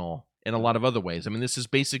traditional in a lot of other ways. I mean, this is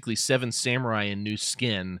basically Seven Samurai in new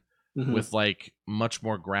skin with like much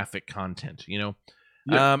more graphic content, you know?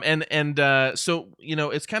 So, you know,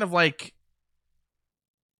 it's kind of like,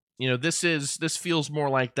 you know, this feels more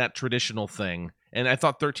like that traditional thing. And I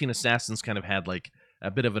thought 13 Assassins kind of had like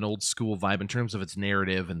a bit of an old school vibe in terms of its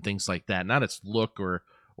narrative and things like that. Not its look or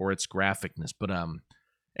its graphicness, but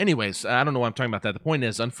anyways, I don't know why I'm talking about that. The point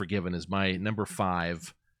is, Unforgiven is my number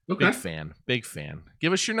 5 Okay. Big fan.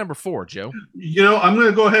 Give us your number 4, Joe. I'm going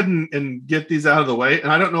to go ahead and get these out of the way.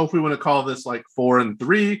 And I don't know if we want to call this like 4 and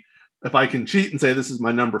 3, if I can cheat and say this is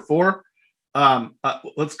my number 4.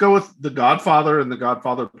 Let's go with The Godfather and The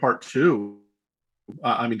Godfather Part 2.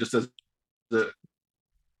 Just as the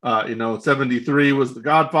 73 was The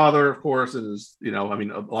Godfather, of course, and is a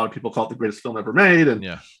lot of people call it the greatest film ever made, and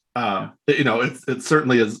it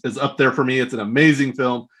certainly is up there for me. It's an amazing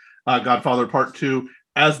film. Godfather Part 2,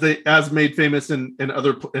 as made famous in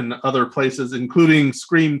other places, including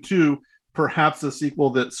Scream 2, perhaps a sequel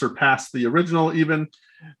that surpassed the original even.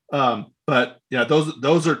 But yeah,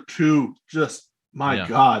 those are two just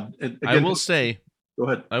God. And again, I will say. Go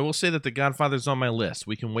ahead. I will say that The Godfather's on my list.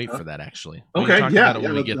 We can wait for that, actually. We can talk about it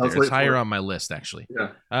when we get there. It's higher on my list, actually.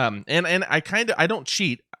 Yeah. And I don't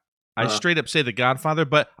cheat. I straight up say The Godfather,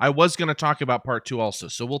 but I was going to talk about Part 2 also.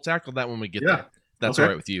 So we'll tackle that when we get there. That's all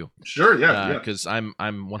right with you. Sure, yeah. Because I'm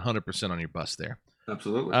 100% on your bus there.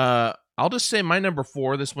 Absolutely. I'll just say my number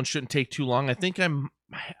 4. This one shouldn't take too long.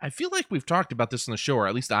 I feel like we've talked about this on the show, or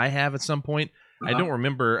at least I have at some point. I don't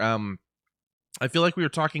remember. I feel like we were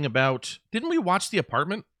talking about. Didn't we watch The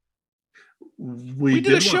Apartment? We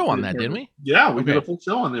did a show on that, didn't we? Yeah, we did a full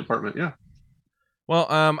show on The Apartment. Yeah. Well,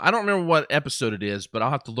 I don't remember what episode it is, but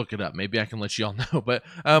I'll have to look it up. Maybe I can let you all know. But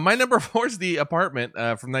my number 4 is The Apartment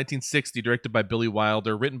from 1960, directed by Billy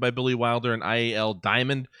Wilder, written by Billy Wilder and I.A.L.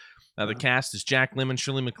 Diamond. The cast is Jack Lemmon,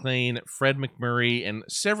 Shirley MacLaine, Fred MacMurray, and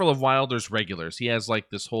several of Wilder's regulars. He has like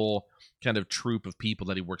this whole kind of troupe of people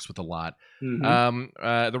that he works with a lot.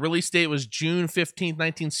 The release date was June 15th,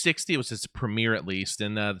 1960. It was its premiere, at least,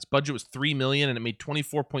 and its budget was $3 million, and it made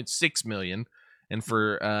 $24.6 million. And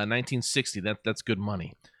for 1960, that's good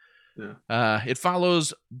money. Yeah. It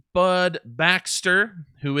follows Bud Baxter,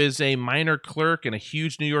 who is a minor clerk in a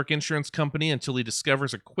huge New York insurance company, until he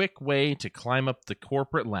discovers a quick way to climb up the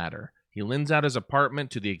corporate ladder. He lends out his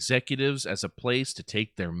apartment to the executives as a place to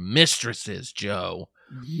take their mistresses, Joe.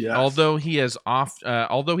 Yes. Although he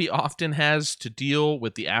often has to deal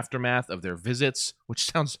with the aftermath of their visits,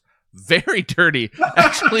 which sounds very dirty,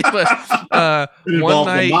 actually. But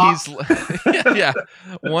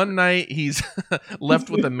one night he's left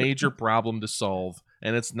with a major problem to solve,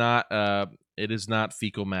 and it is not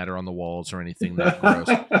fecal matter on the walls or anything that gross.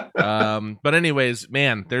 But anyways,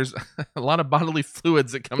 man, there's a lot of bodily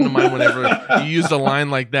fluids that come to mind whenever you use a line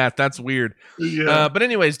like that. That's weird. Yeah. But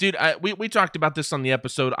anyways, dude, we talked about this on the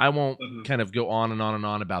episode. I won't kind of go on and on and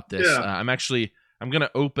on about this. Yeah. I'm gonna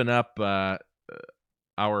open up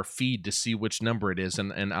our feed to see which number it is,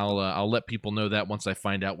 and I'll let people know that once I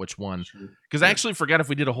find out which one. Because I actually forgot if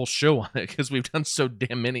we did a whole show on it, because we've done so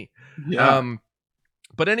damn many. Yeah.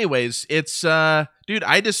 But anyways, it's dude,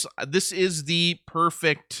 this is the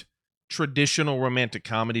perfect traditional romantic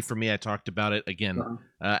comedy for me. I talked about it again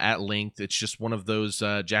at length. It's just one of those.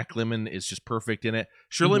 Jack Lemmon is just perfect in it.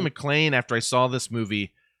 Shirley MacLaine, after I saw this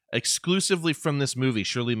movie, exclusively from this movie,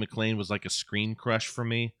 Shirley MacLaine was like a screen crush for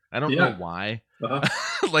me. I don't know why. I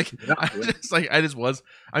just was.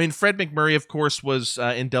 I mean, Fred MacMurray, of course, was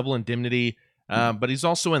in Double Indemnity, but he's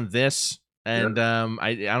also in this. And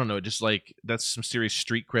I don't know, just like that's some serious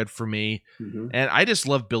street cred for me. And I just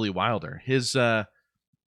love Billy Wilder. His the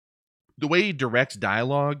way he directs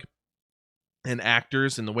dialogue and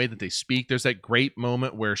actors and the way that they speak. There's that great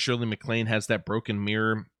moment where Shirley MacLaine has that broken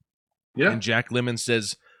mirror, and Jack Lemmon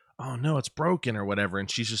says, "Oh no, it's broken," or whatever, and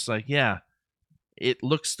she's just like, "Yeah, it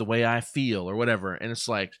looks the way I feel," or whatever, and it's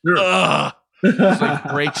like, ugh, it's like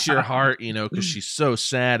breaks your heart, because she's so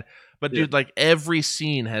sad. But dude, like every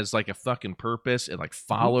scene has like a fucking purpose. It like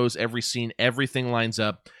follows every scene. Everything lines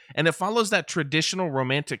up. And it follows that traditional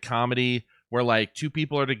romantic comedy where like two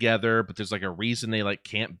people are together, but there's like a reason they like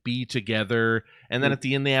can't be together. And then at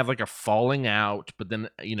the end they have like a falling out. But then,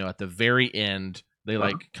 at the very end, they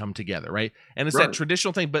like come together, right? And it's that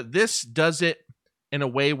traditional thing. But this does it in a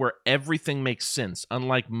way where everything makes sense.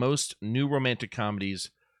 Unlike most new romantic comedies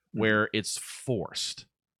where it's forced.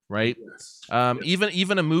 Right. Yes.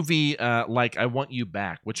 Even a movie like I Want You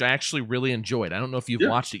Back, which I actually really enjoyed. I don't know if you've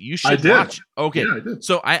watched it. You should watch it. Okay. Yeah, I did.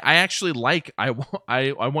 So I actually like I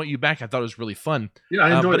Want You Back. I thought it was really fun. Yeah,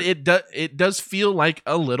 I enjoyed it. But it does feel like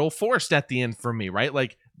a little forced at the end for me, right?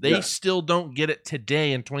 Like they still don't get it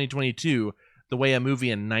today in 2022 the way a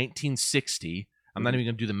movie in 1960. I'm not even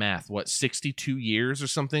gonna do the math. 62 years or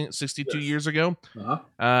something? 62 years ago,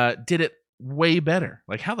 did it way better.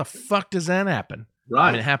 Like how the fuck does that happen? Right.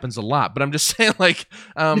 I mean, it happens a lot, but I'm just saying, like,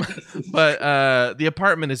 but The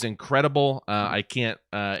Apartment is incredible. I can't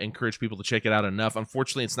encourage people to check it out enough.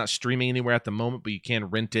 Unfortunately, it's not streaming anywhere at the moment, but you can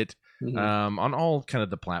rent it on all kind of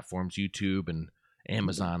the platforms, YouTube and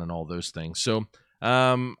Amazon and all those things. So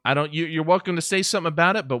I don't. You're welcome to say something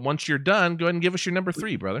about it, but once you're done, go ahead and give us your number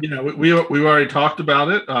 3, brother. We already talked about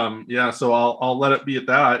it. So I'll let it be at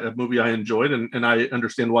that. A movie I enjoyed, and I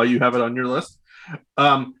understand why you have it on your list.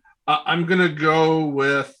 I'm gonna go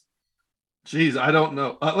with. Geez, I don't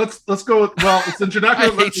know. Let's go with. Well, since you're not I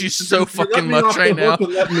gonna hate you so fucking much right now.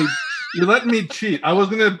 You're letting me cheat. I was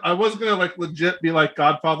gonna like legit be like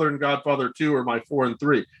Godfather and Godfather 2 or my 4 and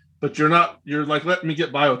 3, but you're not. You're like letting me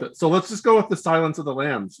get by with it. So let's just go with the Silence of the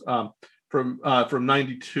Lambs from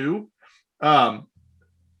 '92. Damn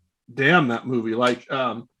that movie. Like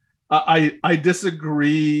I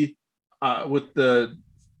disagree with the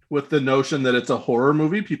notion that it's a horror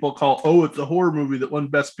movie. People call it's a horror movie that won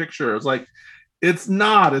Best Picture. It's like it's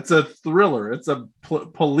not. It's a thriller. It's a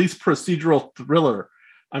police procedural thriller.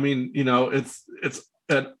 I mean, it's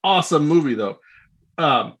an awesome movie though.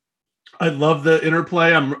 I love the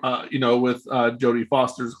interplay. I'm with Jodie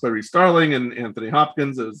Foster's Clarice Starling and Anthony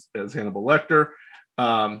Hopkins as Hannibal Lecter.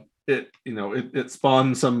 It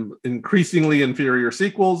spawned some increasingly inferior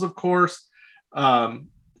sequels, of course. And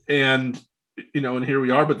here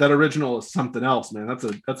we are, but that original is something else, man.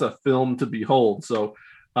 That's a film to behold. So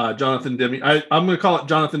Jonathan Demme, I'm going to call it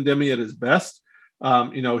Jonathan Demme at his best.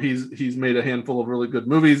 He's made a handful of really good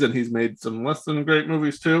movies, and he's made some less than great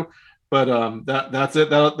movies too. But that's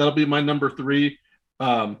it. That'll be my number 3.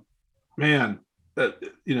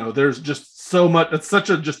 There's just so much. It's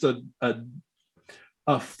such a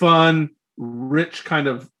fun, rich kind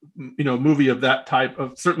of movie of that type,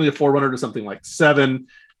 of certainly a forerunner to something like Seven,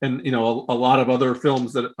 and a lot of other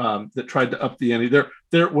films that tried to up the ante.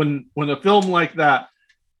 When a film like that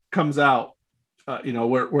comes out,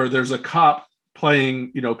 where there's a cop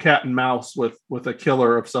playing cat and mouse with a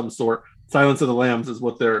killer of some sort, Silence of the Lambs is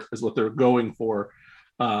what they're going for.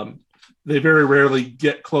 They very rarely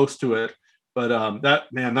get close to it, but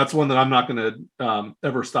that's one that I'm not going to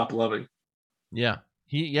ever stop loving. Yeah.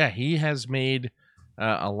 He has made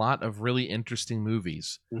a lot of really interesting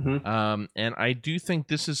movies. Mm-hmm. And I do think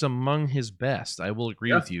this is among his best. I will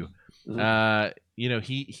agree with you. Mm-hmm.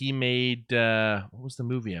 He made what was the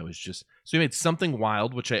movie so he made Something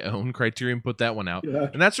Wild, which I own. Criterion put that one out. Yeah.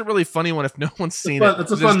 And that's a really funny one if no one's seen it.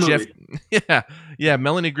 It's a fun movie. Yeah,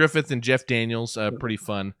 Melanie Griffith and Jeff Daniels, pretty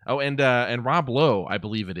fun. Oh, and Rob Lowe, I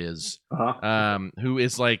believe it is. Who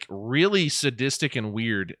is like really sadistic and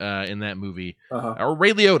weird in that movie. Or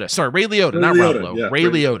Ray Liotta. Sorry, Ray Liotta, not Rob Lowe. Yeah, Ray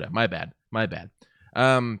Liotta. My bad.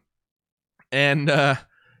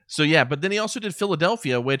 So yeah, but then he also did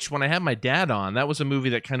Philadelphia, which when I had my dad on, that was a movie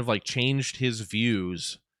that kind of like changed his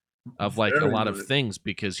views of like a lot of things,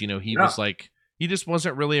 because he was like, he just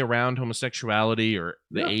wasn't really around homosexuality or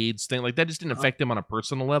the AIDS thing. Like that just didn't affect him on a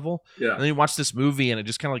personal level. Yeah. And then he watched this movie and it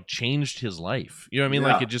just kind of like changed his life. You know what I mean?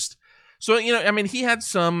 Like it just, so, he had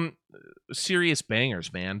some serious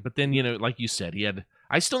bangers, man. But then, like you said,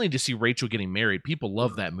 I still need to see Rachel Getting Married. People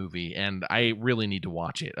love that movie, and I really need to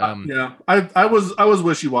watch it. I was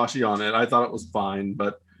wishy-washy on it. I thought it was fine,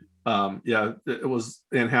 but it was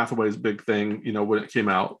Anne Hathaway's big thing, when it came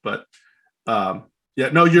out. But you're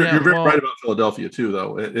very right about Philadelphia too,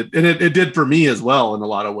 though. It did for me as well in a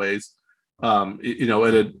lot of ways. At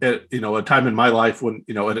a time in my life when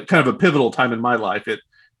at kind of a pivotal time in my life,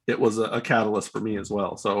 it was a catalyst for me as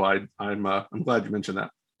well. So I'm glad you mentioned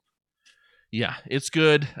that. Yeah, it's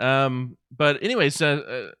good. But anyways,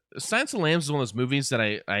 Silence of the Lambs is one of those movies that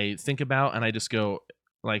I think about and I just go,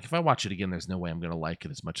 like, if I watch it again, there's no way I'm going to like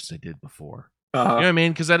it as much as I did before. You know what I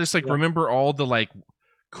mean? Because I just remember all the like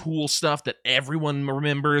cool stuff that everyone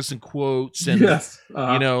remembers and quotes and,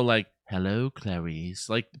 like, hello, Clarice.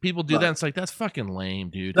 Like, people do that. And it's like, that's fucking lame,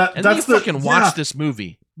 dude. And then you fucking watch this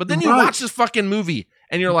movie. But then you watch this fucking movie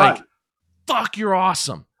and you're like, fuck, you're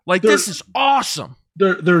awesome. Like, this is awesome.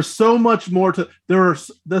 There's so much more to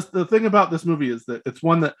the thing about this movie is that it's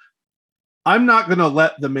one that I'm not going to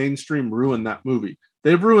let the mainstream ruin that movie.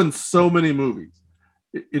 They've ruined so many movies.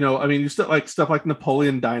 You still like stuff like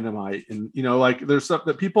Napoleon Dynamite, and like there's stuff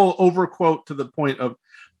that people overquote to the point of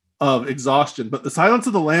exhaustion. But the Silence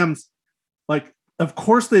of the Lambs, like, of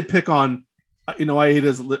course they pick on, I ate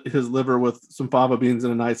his liver with some fava beans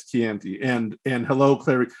and a nice Chianti, and hello,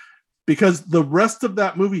 Clarice. Because the rest of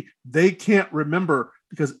that movie, they can't remember,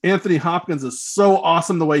 because Anthony Hopkins is so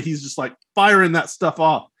awesome the way he's just like firing that stuff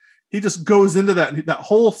off. He just goes into that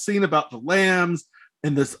whole scene about the lambs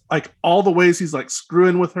and this, like, all the ways he's like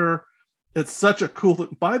screwing with her. It's such a cool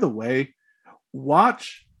thing. By the way,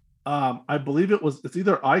 watch, I believe it's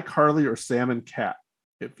either iCarly or Sam and Cat.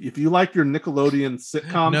 If you like your Nickelodeon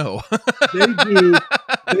sitcom,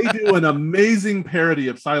 they do an amazing parody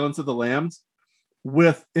of Silence of the Lambs.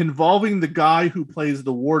 with involving the guy who plays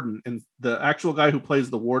the warden, and the actual guy who plays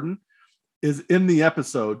the warden is in the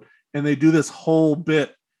episode, and they do this whole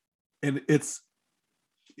bit, and it's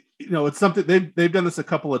it's something they've done this a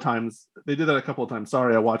couple of times. They did that a couple of times.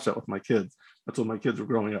 Sorry, I watched that with my kids. That's when my kids were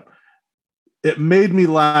growing up. It made me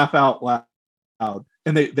laugh out loud,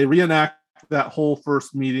 and they reenact that whole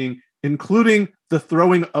first meeting, including the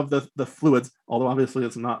throwing of the fluids. Although obviously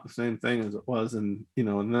it's not the same thing as it was in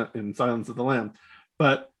Silence of the Lambs,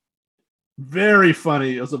 but very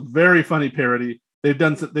funny. It was a very funny parody. They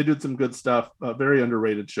did some good stuff. Very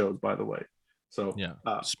underrated shows, by the way. So yeah,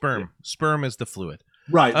 sperm is the fluid.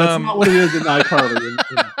 Right, that's not what it is in iCarly.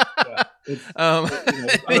 I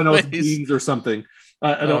don't know, it's beans or something.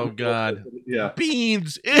 I don't. Oh God! Yeah,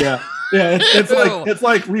 beans. Yeah. It's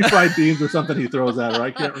like refried beans or something he throws at her. I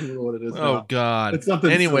can't remember what it is. Oh now. God! It's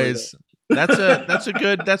something. Anyways, that's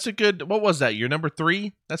a good. What was that? Your number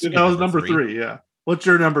 3? That was number 3. Yeah. What's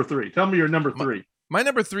your number 3? Tell me your number 3. My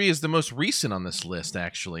number 3 is the most recent on this list,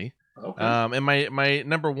 actually. Okay. And my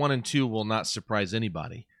number 1 and 2 will not surprise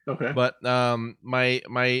anybody. Okay. But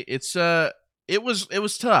it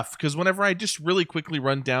was tough because whenever I just really quickly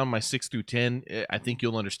run down my 6 through 10, I think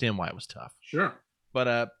you'll understand why it was tough. Sure.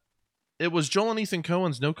 But it was Joel and Ethan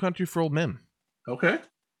Coen's No Country for Old Men. Okay.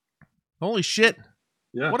 Holy shit.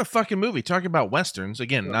 Yeah. What a fucking movie. Talking about Westerns.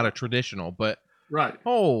 Again, not a traditional, but right.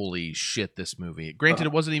 Holy shit, this movie. Granted,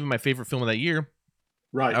 it wasn't even my favorite film of that year.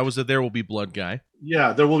 Right. I was a There Will Be Blood guy.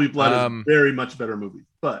 Yeah, There Will Be Blood is a very much better movie.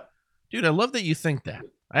 But dude, I love that you think that.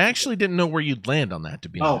 I actually didn't know where you'd land on that, to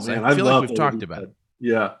be honest. Man, I feel like we've talked about it.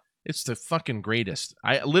 Yeah. It's the fucking greatest.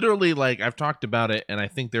 I literally, I've talked about it, and I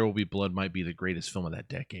think There Will Be Blood might be the greatest film of that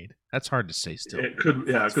decade. That's hard to say still. It could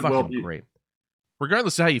well be. Great.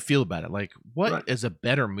 Regardless of how you feel about it, what is a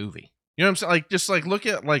better movie? You know what I'm saying? Just look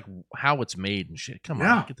at how it's made and shit. Come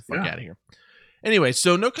on, get the fuck out of here. Anyway,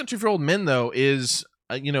 so No Country for Old Men though is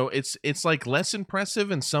it's less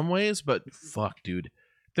impressive in some ways, but fuck, dude,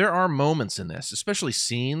 there are moments in this, especially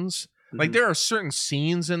scenes. Mm-hmm. There are certain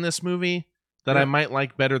scenes in this movie that I might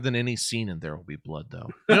like better than any scene in There Will Be Blood,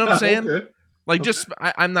 though. You know what I'm saying? Okay.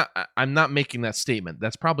 I'm not making that statement.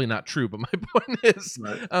 That's probably not true, but my point is,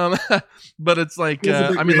 but it's and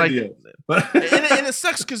it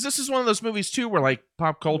sucks because this is one of those movies too where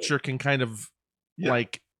pop culture can kind of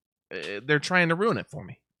they're trying to ruin it for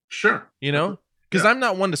me. Sure, because I'm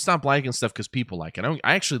not one to stop liking stuff because people like it.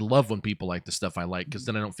 I actually love when people like the stuff I like because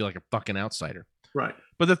then I don't feel like a fucking outsider. Right.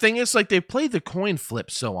 But the thing is, they play the coin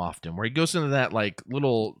flip so often where he goes into that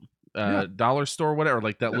little dollar store or whatever,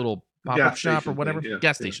 that little pop-up shop or whatever.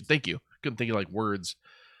 Gas station. Thank you. Couldn't think of words.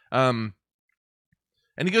 And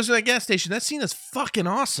he goes to that gas station. That scene is fucking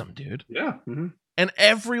awesome, dude. Yeah. Mm-hmm. And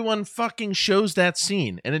everyone fucking shows that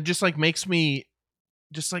scene. And it just makes me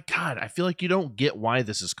just God, I feel like you don't get why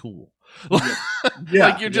this is cool.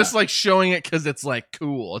 You're just showing it because it's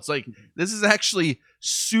cool. It's this is actually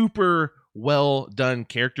super well done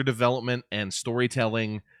character development and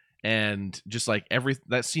storytelling, and just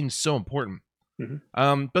that seems so important.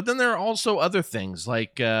 Mm-hmm. But then there are also other things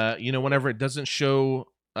whenever it doesn't show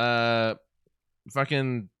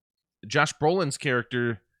fucking Josh Brolin's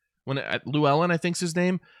character, Llewellyn I think's his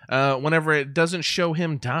name, whenever it doesn't show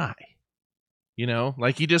him die,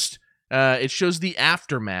 he just it shows the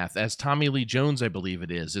aftermath as Tommy Lee Jones, I believe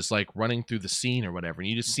it is running through the scene or whatever, and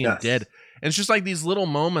you just see him dead. And it's just these little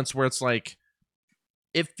moments where it's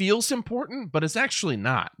it feels important, but it's actually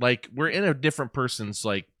not. We're in a different person's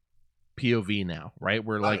POV now, right?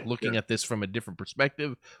 We're looking at this from a different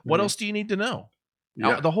perspective. What else do you need to know?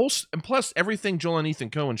 Yeah. The whole, and plus everything Joel and Ethan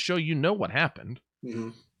Coen show, what happened. Mm-hmm.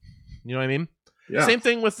 You know what I mean? Yeah. Same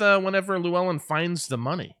thing with whenever Llewellyn finds the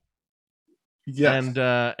money. Yes.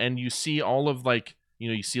 And you see all of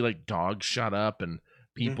you see dogs shot up and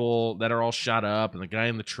people that are all shot up and the guy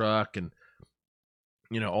in the truck and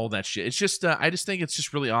all that shit. It's just I just think it's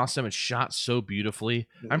just really awesome. It's shot so beautifully.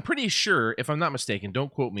 Mm-hmm. I'm pretty sure, if I'm not mistaken,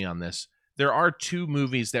 don't quote me on this, there are 2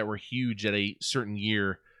 movies that were huge at a certain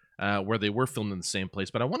year where they were filmed in the same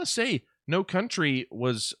place. But I want to say No Country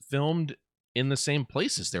was filmed in the same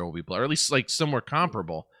place as There Will Be Blood, or at least somewhere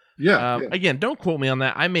comparable. Yeah, Again, don't quote me on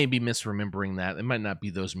that. I may be misremembering that. It might not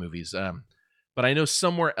be those movies. But I know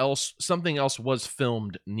somewhere else, something else was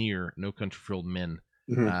filmed near No Country for Old Men.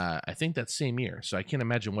 Mm-hmm. I think that same year. So I can't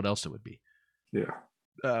imagine what else it would be. Yeah.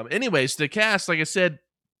 Anyways, the cast, like I said,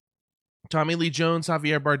 Tommy Lee Jones,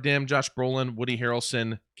 Javier Bardem, Josh Brolin, Woody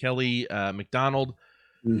Harrelson, Kelly MacDonald.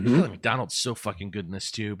 Mm-hmm. Kelly MacDonald's so fucking good in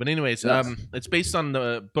this too. But anyways, it's based on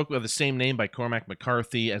the book of the same name by Cormac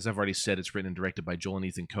McCarthy. As I've already said, it's written and directed by Joel and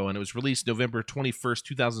Ethan Coen. It was released November 21st,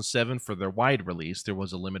 2007 for their wide release. There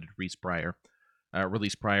was a limited release prior.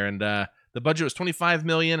 released prior, and the budget was $25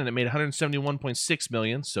 million, and it made $171.6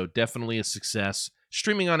 million, so definitely a success.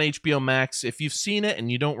 Streaming on HBO Max. If you've seen it and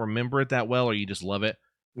you don't remember it that well, or you just love it,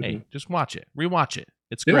 hey, just watch it, rewatch it.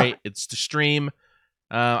 It's great. It's to stream.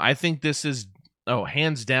 I think this is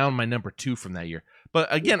hands down my number 2 from that year. But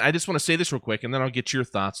again, I just want to say this real quick, and then I'll get your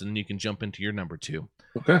thoughts, and then you can jump into your number 2.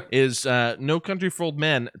 Okay. Is No Country for Old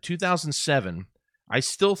Men, 2007. I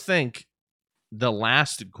still think the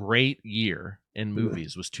last great year in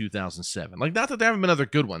movies was 2007. Like, not that there haven't been other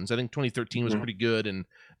good ones. I think 2013 was pretty good, and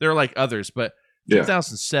there are like others, but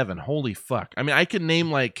 2007, holy fuck. I mean, I could name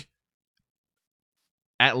like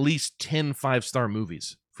at least 10 5-star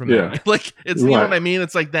movies from that. Like, it's, you know what I mean?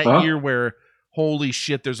 It's like that year where, holy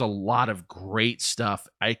shit, there's a lot of great stuff.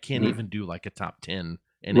 I can't even do like a top 10.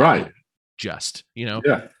 And just, you know?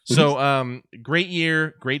 Yeah. So, great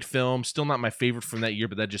year, great film. Still not my favorite from that year,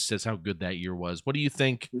 but that just says how good that year was. What do you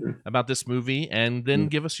think about this movie? And then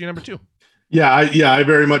give us your number 2. Yeah, I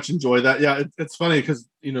very much enjoy that. Yeah, it's funny because,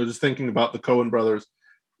 you know, just thinking about the Coen brothers,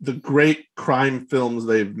 the great crime films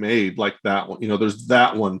they've made, like that one. You know, there's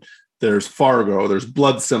that one. There's Fargo. There's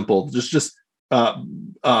Blood Simple. Just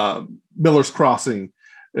Miller's Crossing.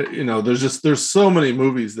 You know, there's so many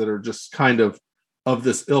movies that are just kind of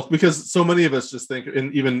this ilk, because so many of us just think,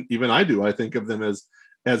 and even I do, I think of them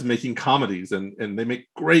as making comedies, and they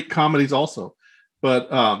make great comedies also, but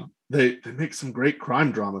they make some great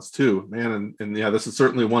crime dramas too, man. And yeah, this is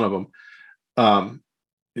certainly one of them.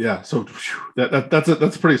 Yeah, so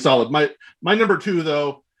that's pretty solid. My number 2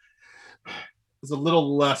 though is a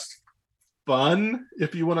little less fun,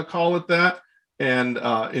 if you want to call it that, and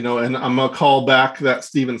you know, and I'm gonna call back that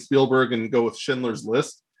Steven Spielberg and go with Schindler's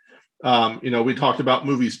List. You know, we talked about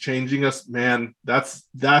movies changing us, man. That's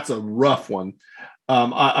a rough one.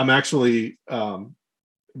 I'm actually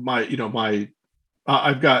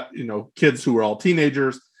I've got, you know, kids who are all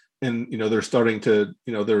teenagers, and, you know, they're starting to,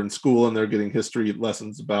 you know, they're in school and they're getting history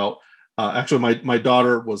lessons about, actually my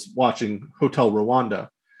daughter was watching Hotel Rwanda,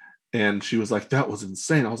 and she was like, that was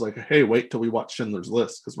insane. I was like, hey, wait till we watch Schindler's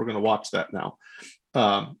List, because we're going to watch that now.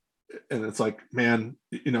 And it's like, man,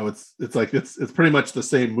 you know, it's like, it's pretty much the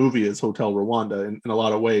same movie as Hotel Rwanda in a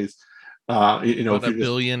lot of ways. You know, but a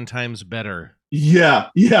billion times better. Yeah,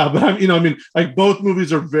 but I mean, like, both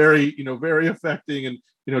movies are very, you know, very affecting, and,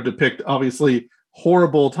 you know, depict obviously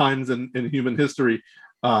horrible times in human history.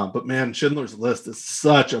 But man, Schindler's List is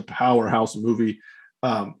such a powerhouse movie.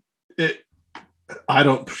 It's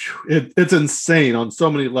insane on so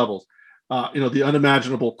many levels. You know, the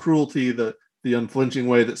unimaginable cruelty, the unflinching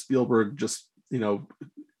way that Spielberg just, you know,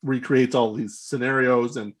 recreates all these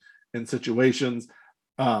scenarios and situations.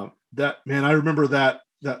 That, man, I remember that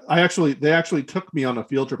they actually took me on a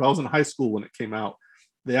field trip. I was in high school when it came out.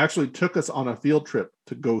 They actually took us on a field trip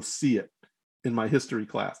to go see it in my history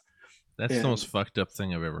class. That's the most fucked up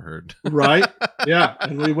thing I've ever heard. Right? Yeah.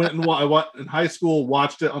 And we went and in high school,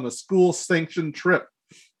 watched it on a school sanctioned trip.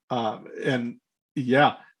 And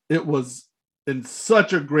yeah, it was in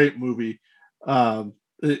such a great movie,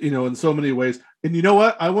 you know, in so many ways. And you know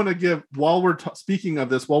what? I want to give, while we're speaking of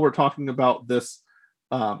this, while we're talking about this,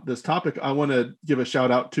 this topic, I want to give a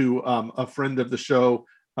shout out to a friend of the show,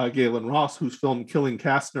 Galen Ross, whose film Killing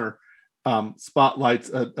Kastner spotlights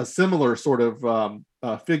a similar sort of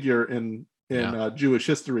figure in Jewish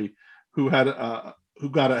history, who had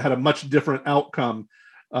a much different outcome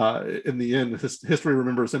in the end. History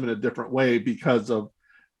remembers him in a different way because of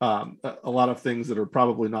a lot of things that are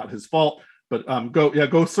probably not his fault. But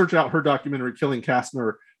go search out her documentary Killing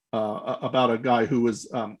Kastner, about a guy who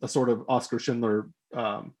was a sort of Oskar Schindler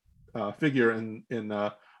figure in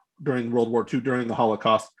during World War II, during the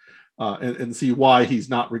Holocaust, and see why he's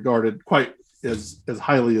not regarded quite as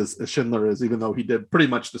highly as Schindler is, even though he did pretty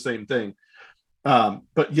much the same thing.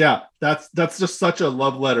 But yeah, that's just such a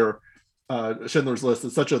love letter. Schindler's List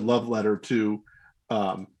is such a love letter to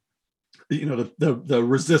you know, the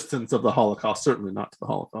resistance of the Holocaust. Certainly not to the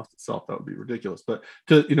Holocaust itself, that would be ridiculous, but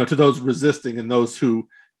to, you know, to those resisting and those who,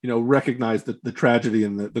 you know, recognize the tragedy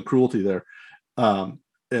and the cruelty there.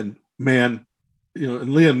 And man, you know, and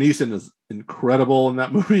Liam Neeson is incredible in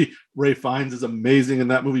that movie. Ray Fiennes is amazing in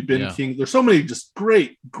that movie. Ben King. There's so many just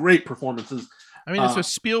great performances. I mean, it's a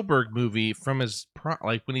Spielberg movie from his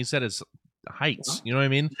like when he's at his heights. You know what I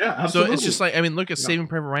mean? Yeah, absolutely. So it's just like, I mean, look at Saving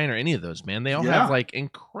Private Ryan or any of those, man. They all have like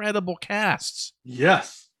incredible casts.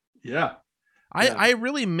 Yes. Yeah. I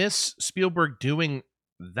really miss Spielberg doing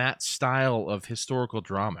that style of historical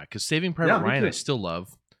drama, because Saving Private Ryan I still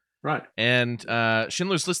love. Right. And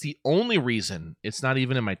Schindler's List, the only reason it's not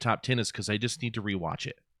even in my top 10 is because I just need to rewatch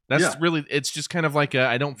it. That's really, it's just kind of like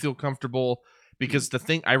I don't feel comfortable because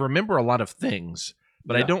the remember a lot of things,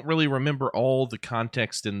 but I Yeah. don't really remember all the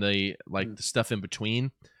context and the stuff in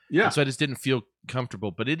between. Yeah. And so I just didn't feel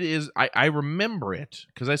comfortable. But it is, I remember it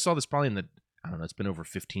because I saw this probably I don't know, it's been over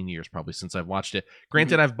 15 years probably since I've watched it.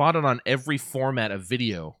 Granted, I've bought it on every format of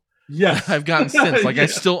video Yes. I've gotten since. Like, I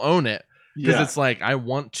still own it because Yeah. it's like I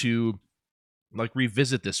want to like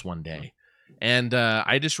revisit this one day. And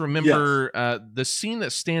I just remember the scene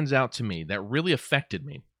that stands out to me that really affected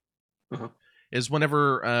me is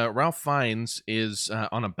whenever Ralph Fiennes is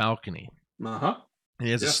on a balcony. Uh-huh. And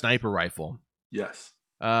he has a sniper rifle. Yes.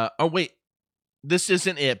 Oh, wait. This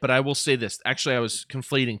isn't it, but I will say this. Actually, I was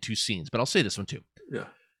conflating two scenes, but I'll say this one too. Yeah.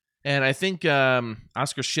 And I think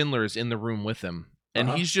Oscar Schindler is in the room with him. And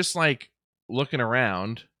he's just like looking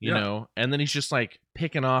around, you know, and then he's just like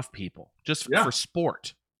picking off people just for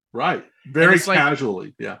sport. Right. Very Like,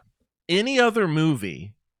 casually. Yeah. any other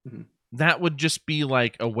movie, that would just be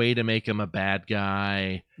like a way to make him a bad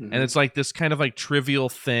guy. And it's like this kind of like trivial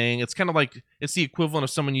thing. It's kind of like, it's the equivalent of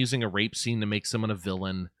someone using a rape scene to make someone a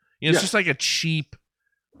villain. You know, it's just like a cheap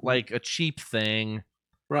thing.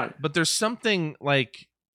 Right. But there's something like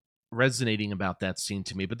resonating about that scene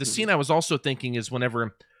to me. But the scene I was also thinking is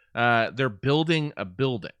whenever they're building a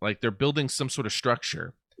building, like they're building some sort of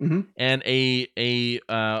structure, and a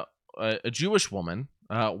Jewish woman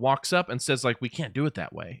walks up and says like, we can't do it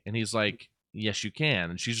that way. And he's like, yes, you can.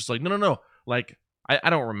 And she's just like, no. Like, I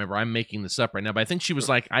don't remember. I'm making this up right now. But I think she was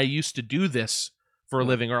like, I used to do this for a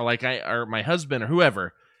living, or like or my husband or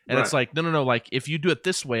whoever. And it's like, no. Like, if you do it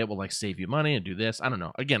this way, it will like save you money and do this. I don't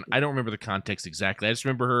know. Again, I don't remember the context exactly. I just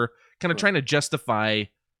remember her kind of trying to justify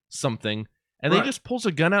something. And then he just pulls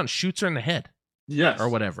a gun out and shoots her in the head. Yes. Or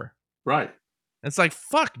whatever. Right. It's like,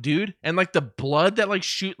 fuck, dude. And like the blood that like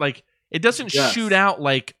it doesn't shoot out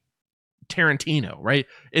like Tarantino, right?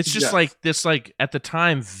 It's just like this, like at the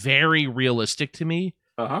time, very realistic to me.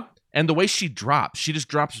 And the way she just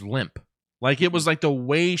drops limp. Like, it was like the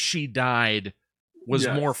way she died was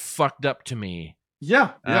more fucked up to me.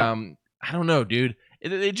 Yeah. I don't know, dude.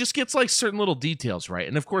 It just gets like certain little details right.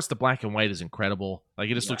 And of course the black and white is incredible. Like,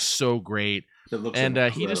 it just looks so great. It looks and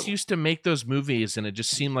incredible. He just used to make those movies and it just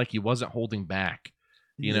seemed like he wasn't holding back.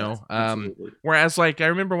 You know? Whereas like I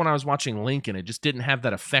remember when I was watching Lincoln, it just didn't have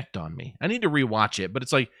that effect on me. I need to rewatch it, but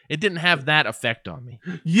it's like it didn't have that effect on me.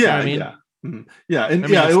 Yeah, you know what I mean? Yeah, and I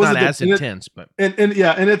mean, it's it was not as intense, but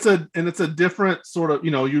it's a different sort of, you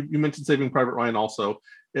know, you mentioned Saving Private Ryan also.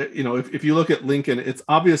 You know, if you look at Lincoln, it's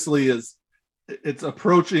obviously it's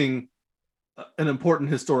approaching an important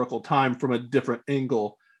historical time from a different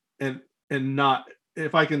angle, and not,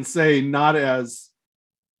 if I can say, not as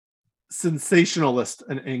sensationalist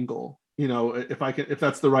an angle, you know, if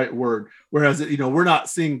that's the right word. Whereas, you know, we're not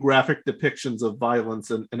seeing graphic depictions of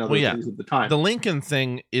violence and other things at the time. The Lincoln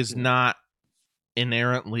thing is not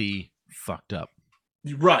inherently fucked up,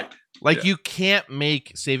 right? Like, you can't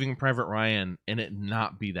make Saving Private Ryan and it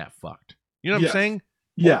not be that fucked. You know what I'm saying?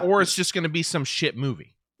 Yeah. Or it's just going to be some shit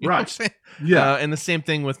movie. You know what I'm saying? Yeah. And the same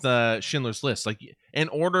thing with Schindler's List. Like, in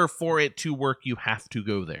order for it to work, you have to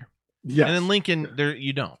go there. Yeah. And in Lincoln, there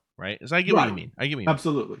you don't. Right? So I get what you mean.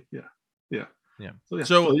 Absolutely. Yeah.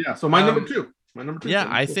 So my number two. Yeah,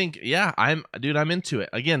 I think. Yeah, I'm into it.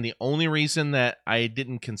 Again, the only reason that I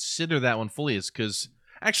didn't consider that one fully is because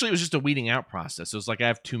actually it was just a weeding out process. It was like I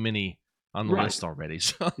have too many on the list already,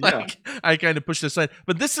 so like I kind of pushed it aside.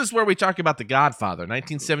 But this is where we talk about The Godfather,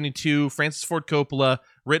 1972, Francis Ford Coppola,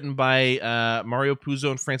 written by Mario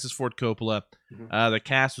Puzo and Francis Ford Coppola. The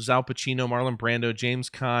cast was Al Pacino, Marlon Brando,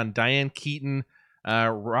 James Caan, Diane Keaton,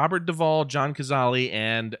 Robert Duvall, John Cazale,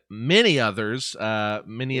 and many others,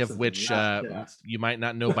 many of which you might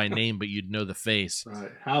not know by name, but you'd know the face.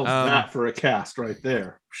 Right. How's that for a cast right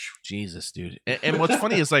there? Jesus, dude. And what's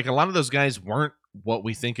funny is like a lot of those guys weren't what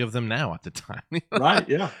we think of them now at the time. Right,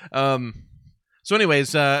 yeah. So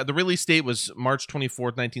anyways, the release date was March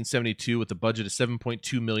 24th, 1972, with a budget of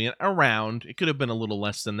 $7.2 million, around. It could have been a little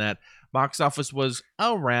less than that. Box office was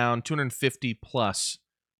around $250+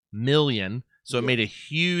 million. So it made a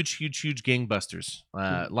huge gangbusters.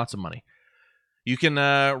 Lots of money. You can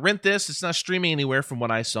rent this. It's not streaming anywhere from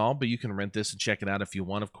what I saw, but you can rent this and check it out if you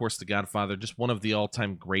want. Of course, The Godfather, just one of the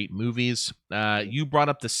all-time great movies. You brought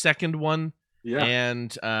up the second one,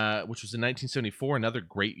 and which was in 1974, another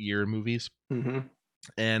great year of movies.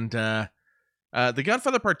 And The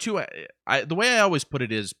Godfather Part 2, the way I always put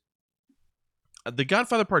it is, The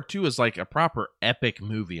Godfather Part 2 is like a proper epic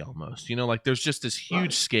movie almost. You know, like there's just this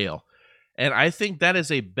huge scale. And I think that is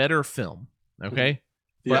a better film, okay?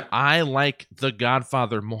 But I like The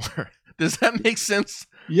Godfather more. Does that make sense?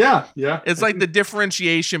 Yeah, yeah. It's like the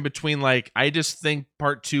differentiation between like I just think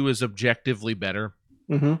part 2 is objectively better,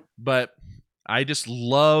 but I just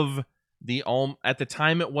love the at the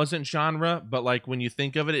time it wasn't genre, but like when you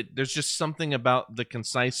think of it, there's just something about the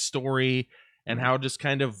concise story and how just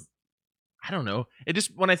kind of I don't know. It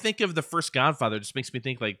just when I think of the first Godfather, it just makes me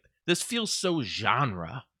think like this feels so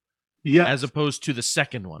genre. Yeah. As opposed to the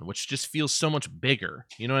second one, which just feels so much bigger.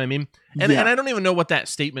 You know what I mean? And I don't even know what that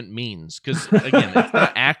statement means because, again, it's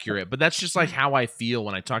not accurate, but that's just like how I feel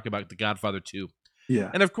when I talk about The Godfather 2. Yeah.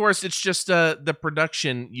 And of course, it's just the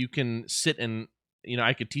production. You can sit and,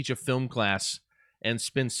 I could teach a film class and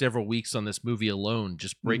spend several weeks on this movie alone,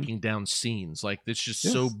 just breaking down scenes. Like, it's just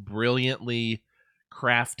so brilliantly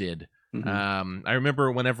crafted. I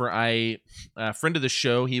remember whenever a friend of the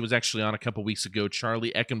show, he was actually on a couple weeks ago,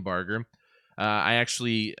 Charlie Eckenbarger. I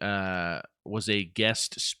actually was a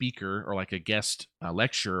guest speaker or like a guest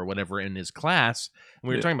lecturer or whatever in his class. And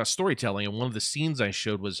we were talking about storytelling. And one of the scenes I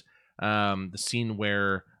showed was the scene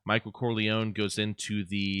where Michael Corleone goes into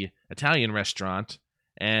the Italian restaurant.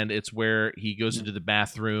 And it's where he goes into the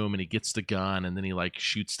bathroom and he gets the gun and then he like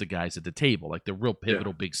shoots the guys at the table, like the real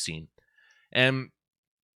pivotal big scene. And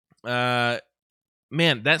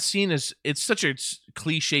man, that scene it's such a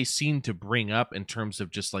cliche scene to bring up in terms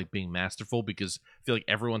of just like being masterful because I feel like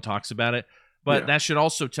everyone talks about it, but that should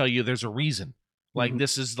also tell you there's a reason. Like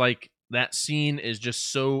this is like that scene is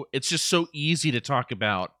just so easy to talk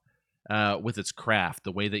about with its craft,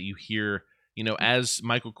 the way that you hear, as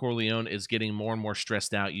Michael Corleone is getting more and more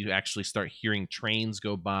stressed out, you actually start hearing trains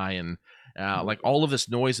go by and like all of this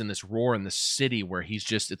noise and this roar in the city where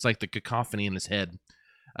it's like the cacophony in his head.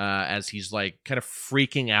 As he's like kind of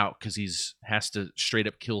freaking out because has to straight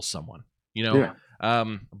up kill someone,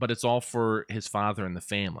 but it's all for his father and the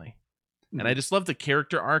family. And I just love the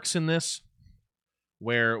character arcs in this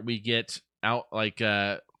where we get out like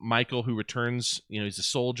Michael who returns, he's a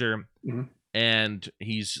soldier and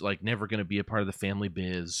he's like never going to be a part of the family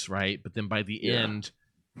biz. Right. But then by the end,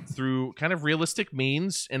 through kind of realistic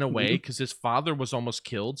means in a way, because his father was almost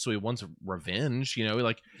killed, so he wants revenge,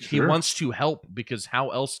 he wants to help because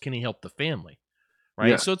how else can he help the family,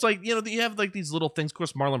 right? So it's like, you have like these little things. Of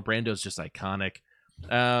course, Marlon Brando is just iconic,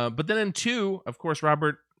 but then in 2, of course,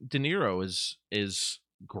 Robert De Niro is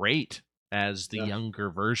great as the younger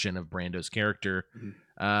version of Brando's character.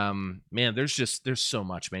 Man, there's so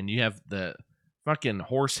much, man. You have the fucking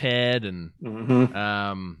horse head and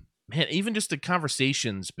man, even just the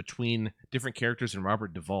conversations between different characters and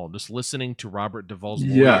Robert Duvall, just listening to Robert Duvall's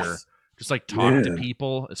lawyer, just like talk to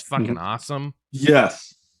people is fucking awesome.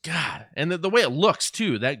 Yes. God. And the way it looks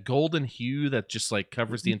too, that golden hue that just like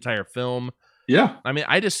covers the entire film. Yeah. I mean,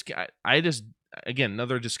 I just, again,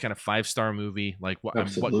 another just kind of 5-star movie. Like what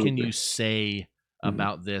can you say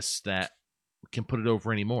about this that can put it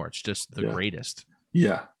over anymore? It's just the greatest.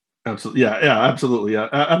 Yeah, absolutely. Yeah, absolutely. Yeah,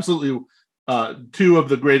 absolutely. 2 of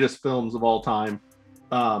the greatest films of all time.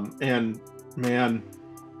 And man,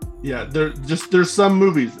 there's some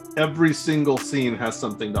movies, every single scene has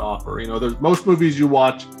something to offer. There's most movies you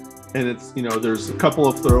watch and it's, there's a couple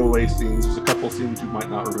of throwaway scenes, there's a couple of scenes you might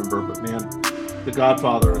not remember, but man, The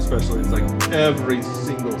Godfather especially, it's like every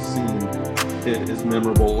single scene is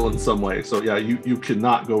memorable in some way. So yeah, you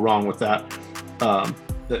cannot go wrong with that.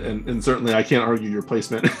 And certainly I can't argue your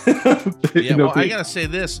placement. Well, I gotta say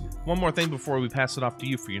this one more thing before we pass it off to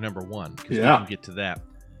you for your number 1, because we can get to that.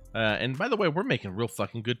 And by the way, we're making real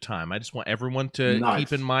fucking good time. I just want everyone to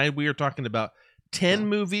keep in mind we are talking about 10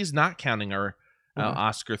 movies, not counting our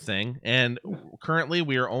Oscar thing, and currently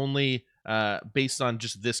we are only based on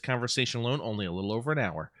just this conversation alone, only a little over an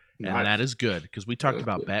hour. And that is good because we talked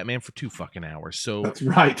about Batman for 2 fucking hours. So that's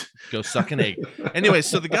right. Go suck an egg. Anyway,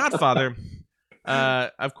 so The Godfather.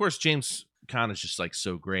 Of course, James Caan is just like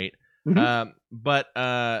so great.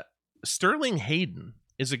 But Sterling Hayden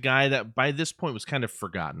is a guy that by this point was kind of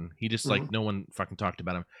forgotten. He just like no one fucking talked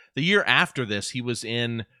about him. The year after this, he was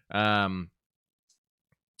in The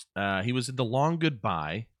Long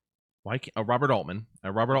Goodbye. Robert Altman.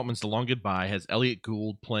 Robert Altman's The Long Goodbye has Elliot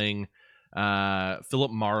Gould playing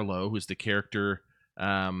Philip Marlowe, who's the character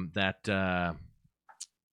that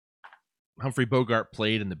Humphrey Bogart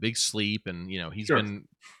played in The Big Sleep, and he's been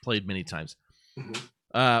played many times.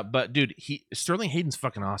 But dude, Sterling Hayden's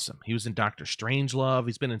fucking awesome. He was in Doctor Strangelove.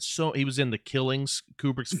 He was in The Killings,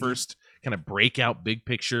 Kubrick's first kind of breakout big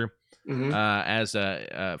picture as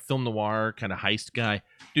a film noir kind of heist guy.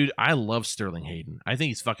 Dude, I love Sterling Hayden. I think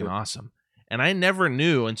he's fucking awesome. And I never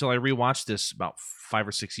knew until I rewatched this about 5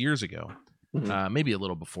 or 6 years ago, maybe a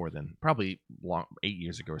little before then, probably 8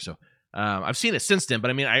 years ago or so. I've seen it since then,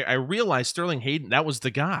 but I mean, I realized Sterling Hayden, that was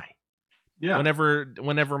the guy. Yeah.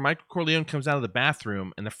 Whenever Michael Corleone comes out of the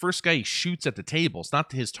bathroom and the first guy he shoots at the table, it's not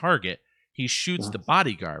to his target. He shoots the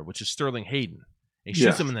bodyguard, which is Sterling Hayden. He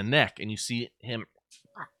shoots him in the neck, and you see him,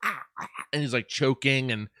 and he's like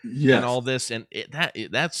choking and all this, and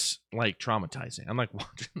that's like traumatizing. I'm like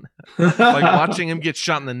watching that. Like watching him get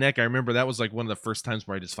shot in the neck. I remember that was like one of the first times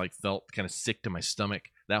where I just like felt kind of sick to my stomach.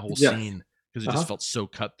 That whole scene, because it just felt so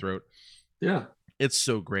cutthroat. Yeah, it's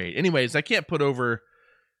so great. Anyways, I can't put over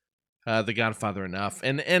The Godfather enough,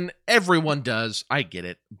 and everyone does. I get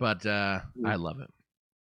it, but I love it.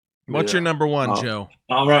 What's your number one, Joe?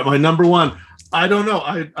 All right, my number one. I don't know.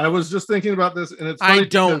 I was just thinking about this, and it's funny I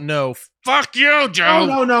don't know. Fuck you, Joe.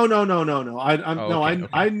 No.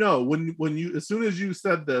 I know when you, as soon as you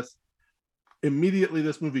said this, immediately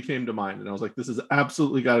this movie came to mind, and I was like, this is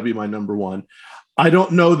absolutely got to be my number one. I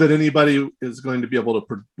don't know that anybody is going to be able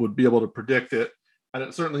to would be able to predict it, and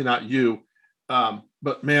it's certainly not you.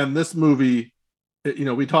 But man, this movie,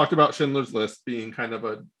 we talked about Schindler's List being kind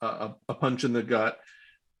of a punch in the gut.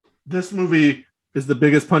 This movie is the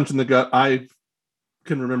biggest punch in the gut I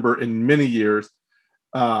can remember in many years,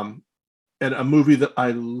 and a movie that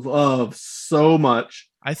I love so much.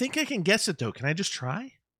 I think I can guess it though. Can I just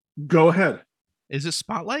try? Go ahead. Is it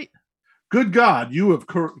Spotlight? Good God, you have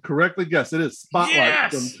correctly guessed. It is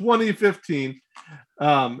Spotlight from 2015.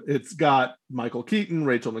 It's got Michael Keaton,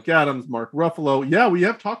 Rachel McAdams, Mark Ruffalo. Yeah, we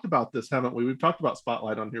have talked about this, haven't we? We've talked about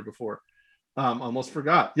Spotlight on here before. Almost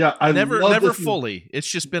forgot. Yeah, I never fully. It's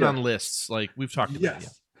just been on lists. Like we've talked about.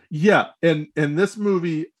 Yeah, and this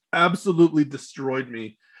movie absolutely destroyed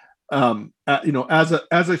me. As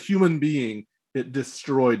a human being, it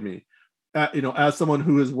destroyed me. As someone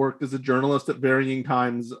who has worked as a journalist at varying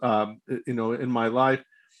times, in my life,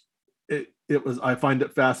 I find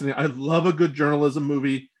it fascinating. I love a good journalism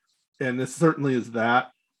movie, and this certainly is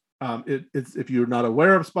that. It's, if you're not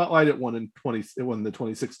aware of Spotlight, it won the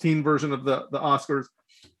 2016 version of the Oscars,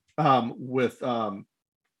 with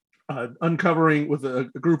uncovering with a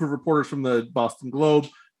group of reporters from the Boston Globe,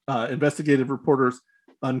 investigative reporters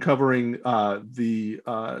uncovering the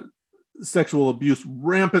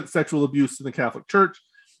rampant sexual abuse in the Catholic Church.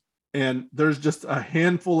 And there's just a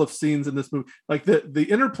handful of scenes in this movie. Like the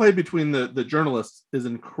interplay between the journalists is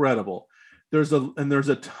incredible. There's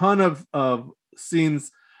a ton of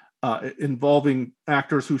scenes involving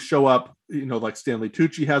actors who show up, like Stanley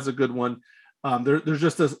Tucci has a good one. There's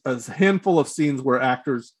just a handful of scenes where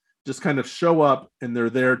actors just kind of show up and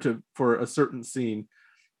they're there for a certain scene.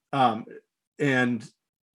 And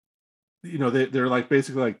they're like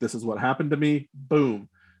basically like, this is what happened to me. Boom.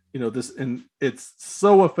 This, and it's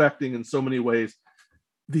so affecting in so many ways.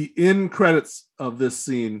 The end credits of this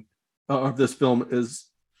scene of this film is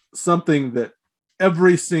something that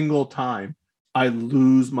every single time I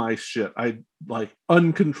lose my shit. I like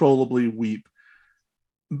uncontrollably weep.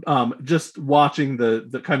 Just watching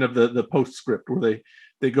the kind of the postscript where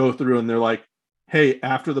they go through and they're like, hey,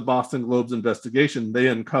 after the Boston Globe's investigation, they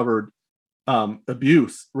uncovered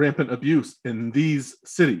rampant abuse in these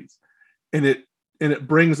cities. And it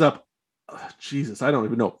brings up, Jesus, I don't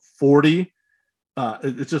even know, 40.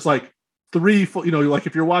 It's just like three, like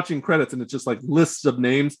if you're watching credits and it's just like lists of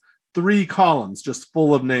names, 3 columns just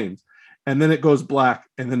full of names. And then it goes black,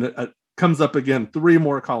 and then it comes up again, 3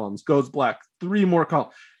 more columns, goes black, 3 more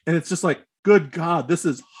columns. And it's just like, good God, this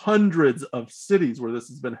is hundreds of cities where this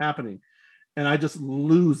has been happening. And I just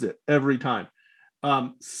lose it every time.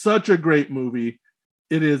 Such a great movie.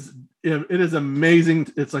 It is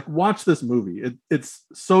amazing. It's like, watch this movie. It's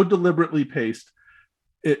so deliberately paced.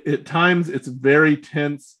 At times it's very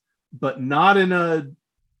tense, but not in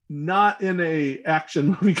a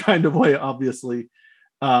action movie kind of way, obviously.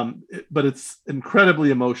 But it's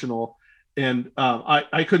incredibly emotional. And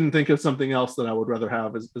I couldn't think of something else that I would rather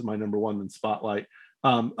have as my number one than Spotlight.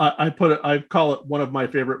 I call it one of my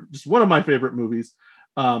favorite movies.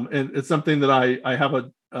 And it's something that I have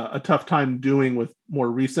a tough time doing with more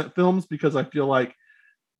recent films, because I feel like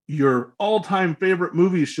your all-time favorite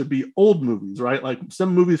movies should be old movies, right? Like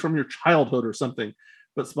some movies from your childhood or something.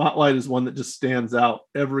 But Spotlight is one that just stands out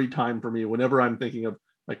every time for me. Whenever I'm thinking of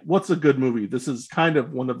like, what's a good movie? This is kind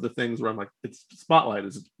of one of the things where I'm like, it's Spotlight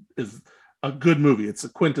is a good movie. It's a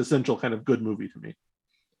quintessential kind of good movie to me.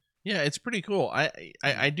 Yeah, it's pretty cool.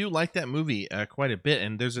 I do like that movie quite a bit,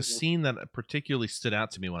 and there's a scene that particularly stood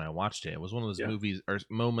out to me when I watched it. It was one of those movies or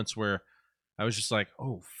moments where I was just like,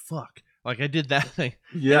 "Oh fuck!" Like I did that thing.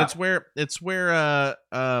 Yeah, and it's where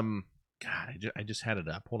God, I just had it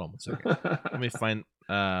up. Hold on one second. Let me find.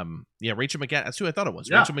 Rachel McAdams. That's who I thought it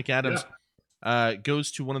was. Yeah. Rachel McAdams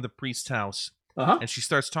goes to one of the priest's house, and she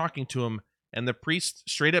starts talking to him, and the priest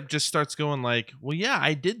straight up just starts going like, well, yeah,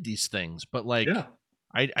 I did these things, but like, Yeah.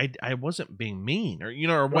 I wasn't being mean, or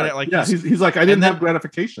or what, Right. like, Yeah. He's like, I didn't have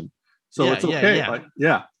gratification, so yeah, it's yeah, okay. yeah. Like,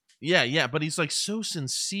 yeah. Yeah, but he's like so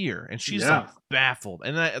sincere, and she's like Yeah. baffled,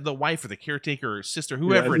 and the wife or the caretaker or sister, Yeah.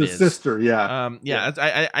 whoever it His is, sister. Yeah.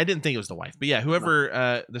 yeah, I didn't think it was the wife, but yeah, No.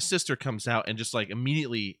 whoever, the sister comes out and just like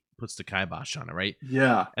immediately puts the kibosh on it, right?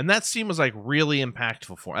 Yeah. And that scene was like really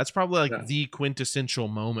impactful for. That's probably like Yeah. the quintessential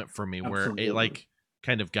moment for me where it Absolutely. like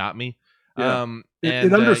kind of got me. Yeah. It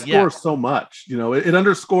And yeah, underscores so much. It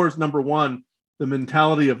underscores, number one, the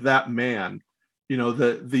mentality of that man.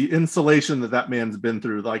 The insulation that man's been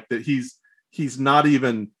through. Like that he's not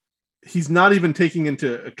even taking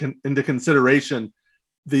into consideration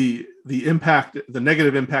the impact, the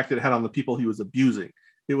negative impact it had on the people he was abusing.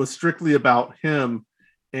 It was strictly about him.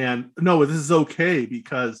 And no, this is okay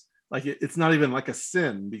because like it's not even like a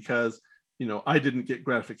sin because I didn't get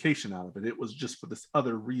gratification out of it. It was just for this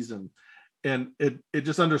other reason. And it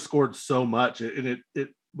just underscored so much, and it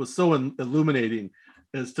was so illuminating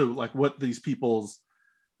as to like what these people's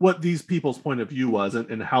point of view was,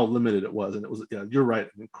 and how limited it was. And it was, yeah, you're right,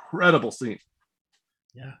 an incredible scene.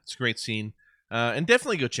 Yeah, it's a great scene. And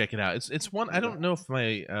definitely go check it out. It's one, I don't know if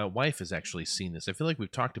my wife has actually seen this. I feel like we've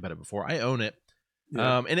talked about it before. I own it.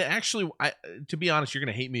 Yeah. And it actually, to be honest, you're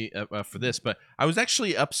going to hate me for this, but I was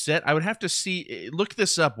actually upset. I would have to look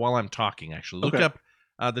this up while I'm talking, actually. Look up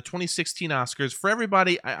the 2016 Oscars. For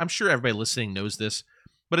everybody, I'm sure everybody listening knows this,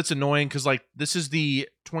 but it's annoying because like this is the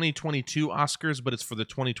 2022 Oscars, but it's for the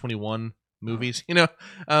 2021 movies, So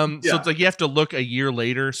it's like you have to look a year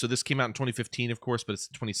later. So this came out in 2015, of course, but it's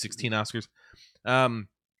the 2016 Oscars.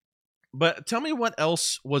 But tell me what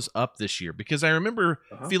else was up this year, because I remember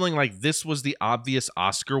feeling like this was the obvious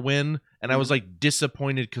Oscar win, and I was like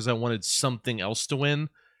disappointed because I wanted something else to win,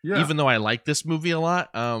 even though I like this movie a lot.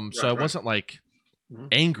 So I wasn't like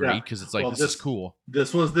angry because it's like, this is cool.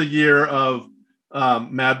 This was the year of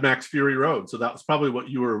Mad Max Fury Road, so that was probably what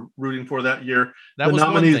you were rooting for that year. That was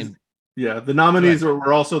one thing. Yeah, the nominees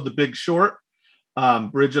were also The Big Short,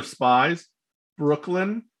 Bridge of Spies,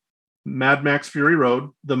 Brooklyn, Mad Max Fury Road,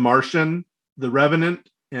 The Martian, The Revenant,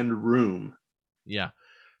 and Room. Yeah.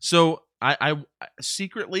 So I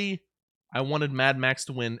secretly I wanted Mad Max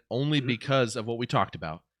to win only because of what we talked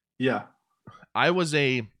about. Yeah. I was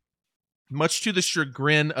much to the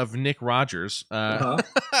chagrin of Nick Rogers,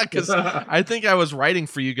 because I think I was writing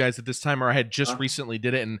for you guys at this time, or I had just recently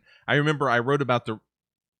did it, and I remember I wrote about The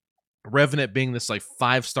Revenant being this like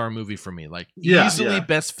 5-star movie for me, like easily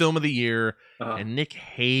best film of the year, and Nick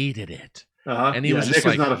hated it, and he was just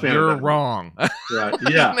Nick like, "You're wrong." Right?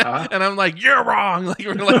 Yeah, and I'm like, "You're wrong!" Like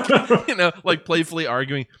we're like like playfully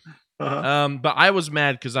arguing. But I was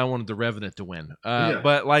mad because I wanted The Revenant to win.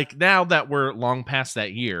 But like now that we're long past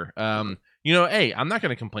that year, hey, I'm not going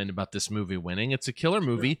to complain about this movie winning. It's a killer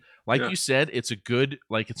movie, like you said. It's a good,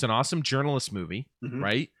 like it's an awesome journalist movie,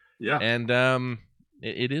 right? Yeah, and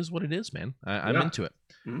it is what it is, man. I'm into it.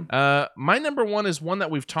 My number one is one that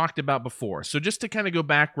we've talked about before. So just to kind of go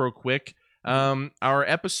back real quick, our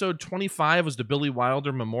episode 25 was the Billy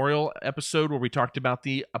Wilder Memorial episode where we talked about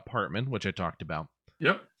The Apartment, which I talked about.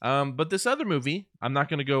 Yep. But this other movie, I'm not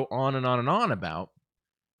going to go on and on and on about.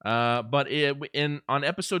 But on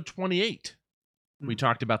episode 28, we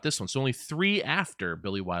talked about this one. So only 3 after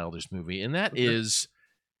Billy Wilder's movie, and that is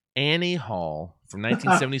Annie Hall from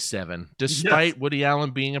 1977. Despite Woody Allen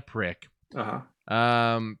being a prick, yeah,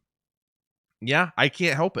 I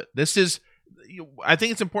can't help it. This is, I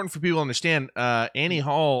think it's important for people to understand. Annie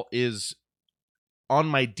Hall is on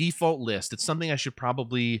my default list. It's something I should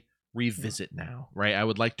probably revisit now, right? I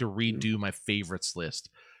would like to redo my favorites list,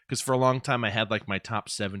 because for a long time I had like my top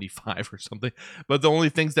 75 or something, but the only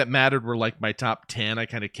things that mattered were like my top 10. I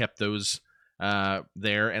kind of kept those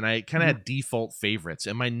there, and I kind of had default favorites,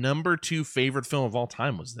 and my number 2 favorite film of all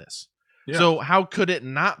time was this. So how could it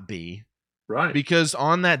not be? Right. Because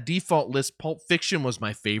on that default list, Pulp Fiction was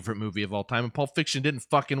my favorite movie of all time, and Pulp Fiction didn't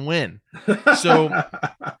fucking win. So,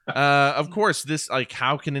 of course, this, like,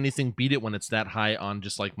 how can anything beat it when it's that high on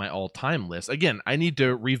just like my all-time list? Again, I need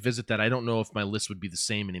to revisit that. I don't know if my list would be the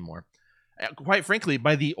same anymore. Quite frankly,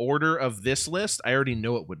 by the order of this list, I already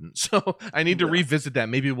know it wouldn't. So I need to revisit that.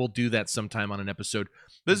 Maybe we'll do that sometime on an episode.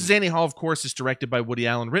 This is Annie Hall, of course, is directed by Woody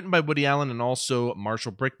Allen, written by Woody Allen, and also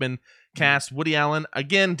Marshall Brickman. Cast Woody Allen,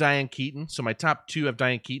 again, Diane Keaton. So my top 2 have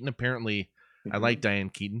Diane Keaton. Apparently, I like Diane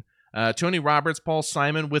Keaton. Tony Roberts, Paul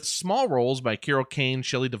Simon, with small roles by Carol Kane,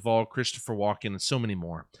 Shelley Duvall, Christopher Walken, and so many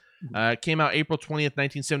more. Came out April 20th,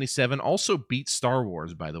 1977. Also beat Star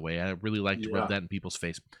Wars, by the way. I really like to rub that in people's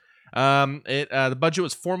face. The budget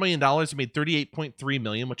was $4 million. It made $38.3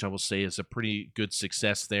 million, which I will say is a pretty good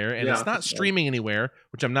success there. And it's not streaming anywhere,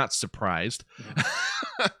 which I'm not surprised.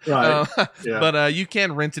 Right. But you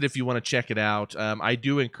can rent it if you want to check it out. I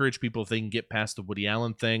do encourage people if they can get past the Woody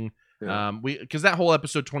Allen thing. Because that whole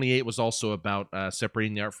episode 28 was also about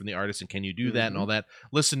separating the art from the artist, and can you do that and all that.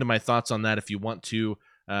 Listen to my thoughts on that if you want to.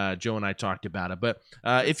 Joe and I talked about it. But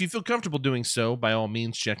if you feel comfortable doing so, by all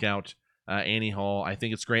means, check out Annie Hall. I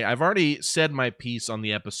think it's great. I've already said my piece on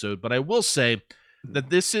the episode, but I will say that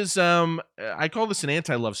this is I call this an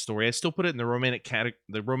anti-love story. I still put it in the romantic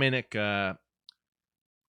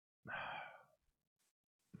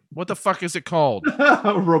what the fuck is it called?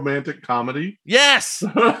 Romantic comedy. Yes.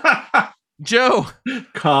 Joe,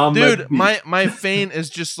 dude, my phone is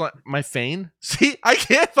just like my phone. See, I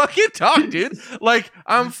can't fucking talk, dude. Like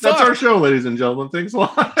I'm fucked. That's our show, ladies and gentlemen. Thanks a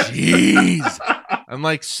lot. Jeez, I'm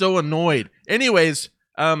like so annoyed. Anyways,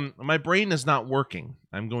 my brain is not working.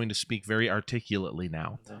 I'm going to speak very articulately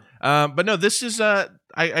now. But no, this is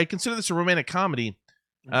I consider this a romantic comedy.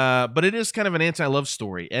 But it is kind of an anti-love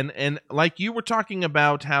story, and like you were talking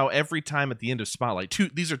about how every time at the end of Spotlight,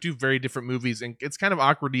 these are two very different movies, and it's kind of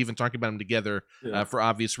awkward to even talk about them together for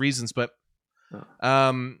obvious reasons. But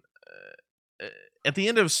at the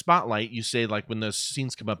end of Spotlight, you say like when those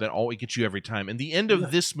scenes come up, that always gets you every time, and the end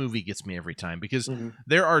of this movie gets me every time because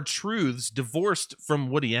there are truths divorced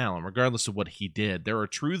from Woody Allen, regardless of what he did. There are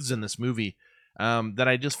truths in this movie that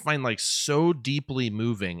I just find like so deeply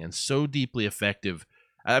moving and so deeply effective.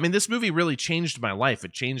 I mean, this movie really changed my life.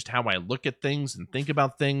 It changed how I look at things and think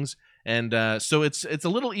about things. And so it's a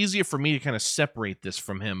little easier for me to kind of separate this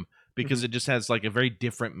from him because it just has like a very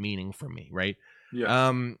different meaning for me, right?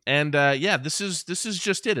 Yeah. This is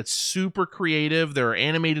just it. It's super creative. There are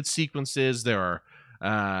animated sequences. There are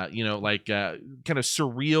kind of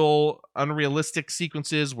surreal, unrealistic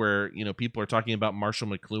sequences where, people are talking about Marshall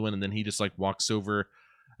McLuhan and then he just like walks over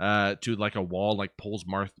to like a wall, like pulls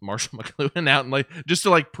Marshall McLuhan out and like just to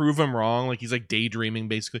like prove him wrong, like he's like daydreaming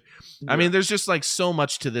basically. I mean, there's just like so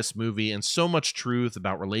much to this movie and so much truth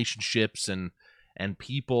about relationships and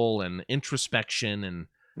people and introspection and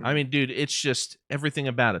I mean, dude, it's just everything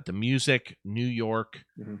about it. The music, New York,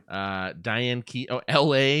 Diane Keaton,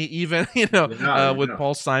 L.A. even, with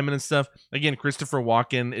Paul Simon and stuff. Again, Christopher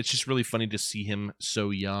Walken. It's just really funny to see him so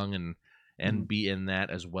young and be in that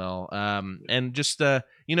as well. And just,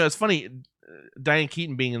 it's funny, Diane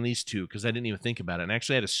Keaton being in these two, because I didn't even think about it. And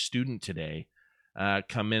actually I had a student today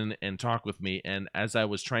come in and talk with me. And as I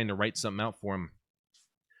was trying to write something out for him,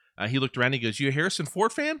 he looked around and he goes, "You a Harrison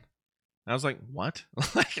Ford fan?" And I was like, "What?"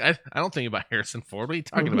 Like, I don't think about Harrison Ford. What are you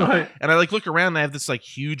talking about? Right. And I like look around and I have this like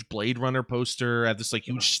huge Blade Runner poster. I have this like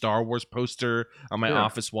huge Star Wars poster on my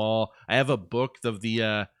office wall. I have a book of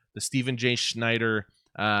the Stephen J. Schneider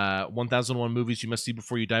 1001 movies you must see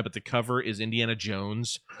before you die, but the cover is Indiana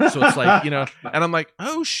Jones, so it's like and I'm like,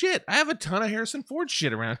 oh shit, I have a ton of Harrison Ford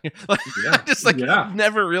shit around here. Like, I just like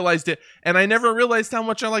never realized it, and I never realized how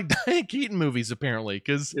much I like Diane Keaton movies apparently,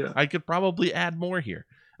 because I could probably add more here.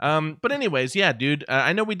 But anyways, dude,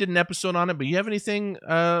 I know we did an episode on it, but you have anything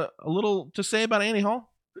a little to say about Annie Hall?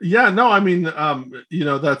 Yeah, no, I mean,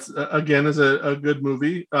 that's again is a good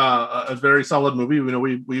movie, a very solid movie.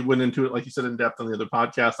 We went into it, like you said, in depth on the other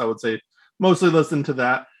podcast. I would say mostly listen to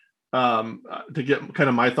that to get kind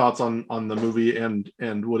of my thoughts on the movie and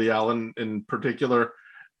Woody Allen in particular.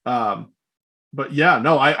 But yeah,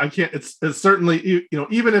 no, I can't. It's certainly,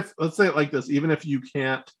 even if, let's say it like this, even if you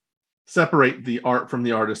can't separate the art from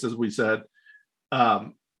the artist, as we said,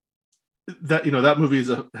 that movie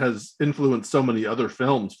has influenced so many other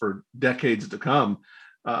films for decades to come.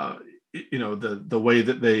 The way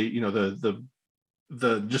that they,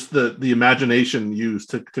 the imagination used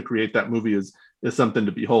to create that movie is something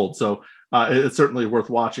to behold. So it's certainly worth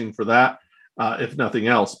watching for that, if nothing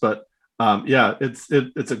else. But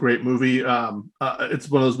it's a great movie. It's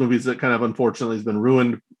one of those movies that kind of unfortunately has been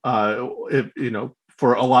ruined,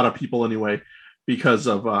 for a lot of people anyway, because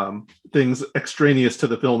of things extraneous to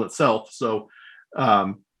the film itself. So,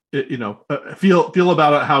 feel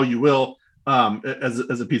about it how you will. As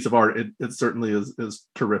a piece of art, it certainly is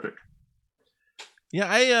terrific. Yeah,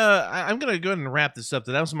 I'm gonna go ahead and wrap this up.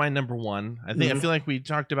 That was my number one. I think I feel like we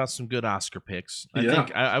talked about some good Oscar picks. I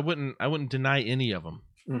think I wouldn't deny any of them.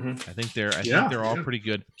 I think they're all pretty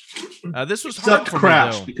good. This was hard for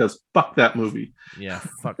Crash, me, though. because fuck that movie. Yeah,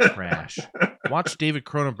 fuck Crash. Watch David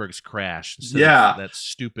Cronenberg's Crash. That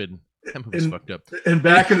stupid. That movie's fucked up. And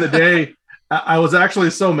back in the day, I was actually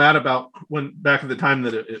so mad about back at the time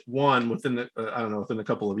that it won within a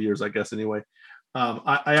couple of years, I guess anyway.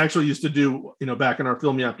 I actually used to do, back in our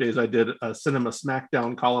Film Yap days, I did a Cinema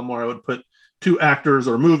Smackdown column where I would put two actors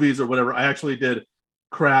or movies or whatever. I actually did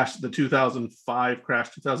Crash, the 2005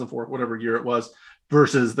 Crash, 2004, whatever year it was,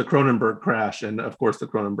 versus the Cronenberg Crash. And of course, the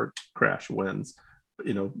Cronenberg Crash wins,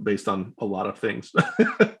 based on a lot of things.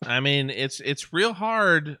 I mean, it's real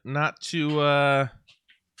hard not to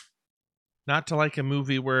like a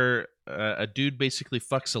movie where a dude basically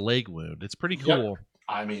fucks a leg wound. It's pretty cool. Yep.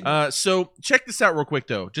 I mean, so check this out real quick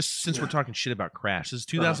though, just since we're talking shit about Crash. This is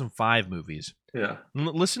 2005 movies. Yeah.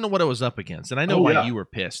 Listen to what it was up against, and I know why you were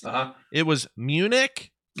pissed. It was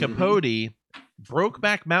Munich, Capote,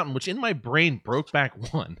 Brokeback Mountain, which in my brain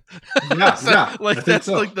Brokeback won. Yeah, like that's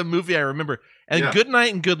like the movie I remember. And Good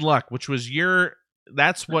Night and Good Luck, which was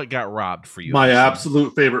that's what got robbed for you. My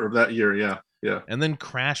absolute favorite of that year. Yeah. And then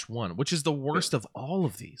Crash won, which is the worst of all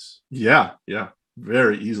of these. Yeah.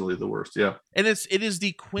 Very easily the worst. Yeah. And it is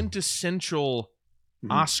the quintessential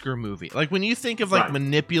Oscar movie. Like when you think of like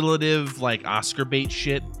manipulative, like Oscar bait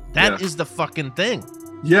shit, that is the fucking thing.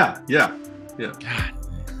 Yeah. God.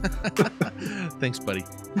 Thanks, buddy.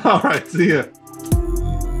 All right. See ya.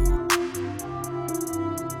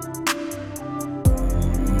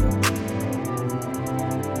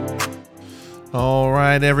 All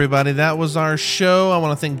right, everybody, that was our show. I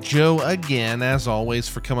want to thank Joe again, as always,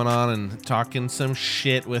 for coming on and talking some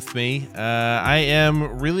shit with me. I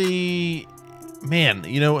am really, man,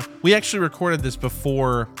 we actually recorded this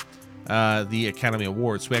before the Academy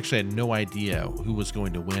Awards. We actually had no idea who was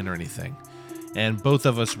going to win or anything. And both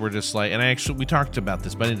of us were just like, and we talked about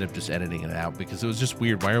this, but I ended up just editing it out because it was just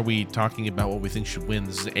weird. Why are we talking about what we think should win?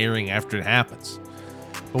 This is airing after it happens.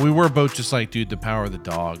 But we were both just like, dude, The Power of the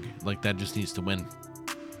Dog, like that just needs to win.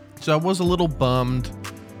 So I was a little bummed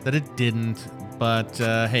that it didn't, but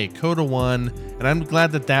hey, Coda won, and I'm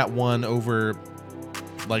glad that won over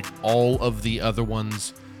like all of the other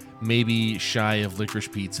ones, maybe shy of Licorice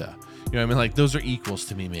Pizza. You know what I mean? Like those are equals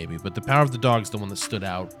to me maybe, but The Power of the Dog's the one that stood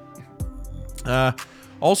out.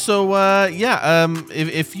 If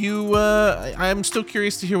you, I'm still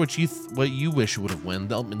curious to hear what you wish would have won.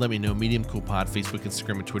 Let me know. Medium Cool Pod, Facebook,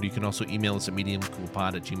 Instagram, and Twitter. You can also email us at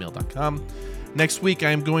mediumcoolpod@gmail.com. Next week,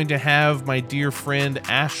 I'm going to have my dear friend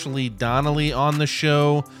Ashley Donnelly on the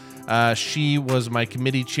show. She was my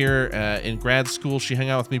committee chair in grad school. She hung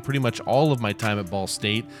out with me pretty much all of my time at Ball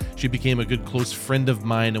State. She became a good close friend of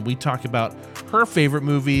mine, and we talk about her favorite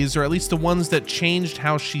movies, or at least the ones that changed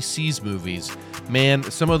how she sees movies. Man,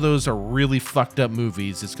 some of those are really fucked up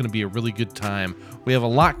movies. It's going to be a really good time. We have a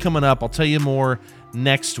lot coming up. I'll tell you more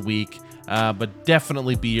next week, but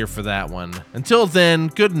definitely be here for that one. Until then,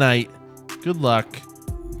 good night, good luck,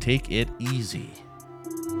 take it easy.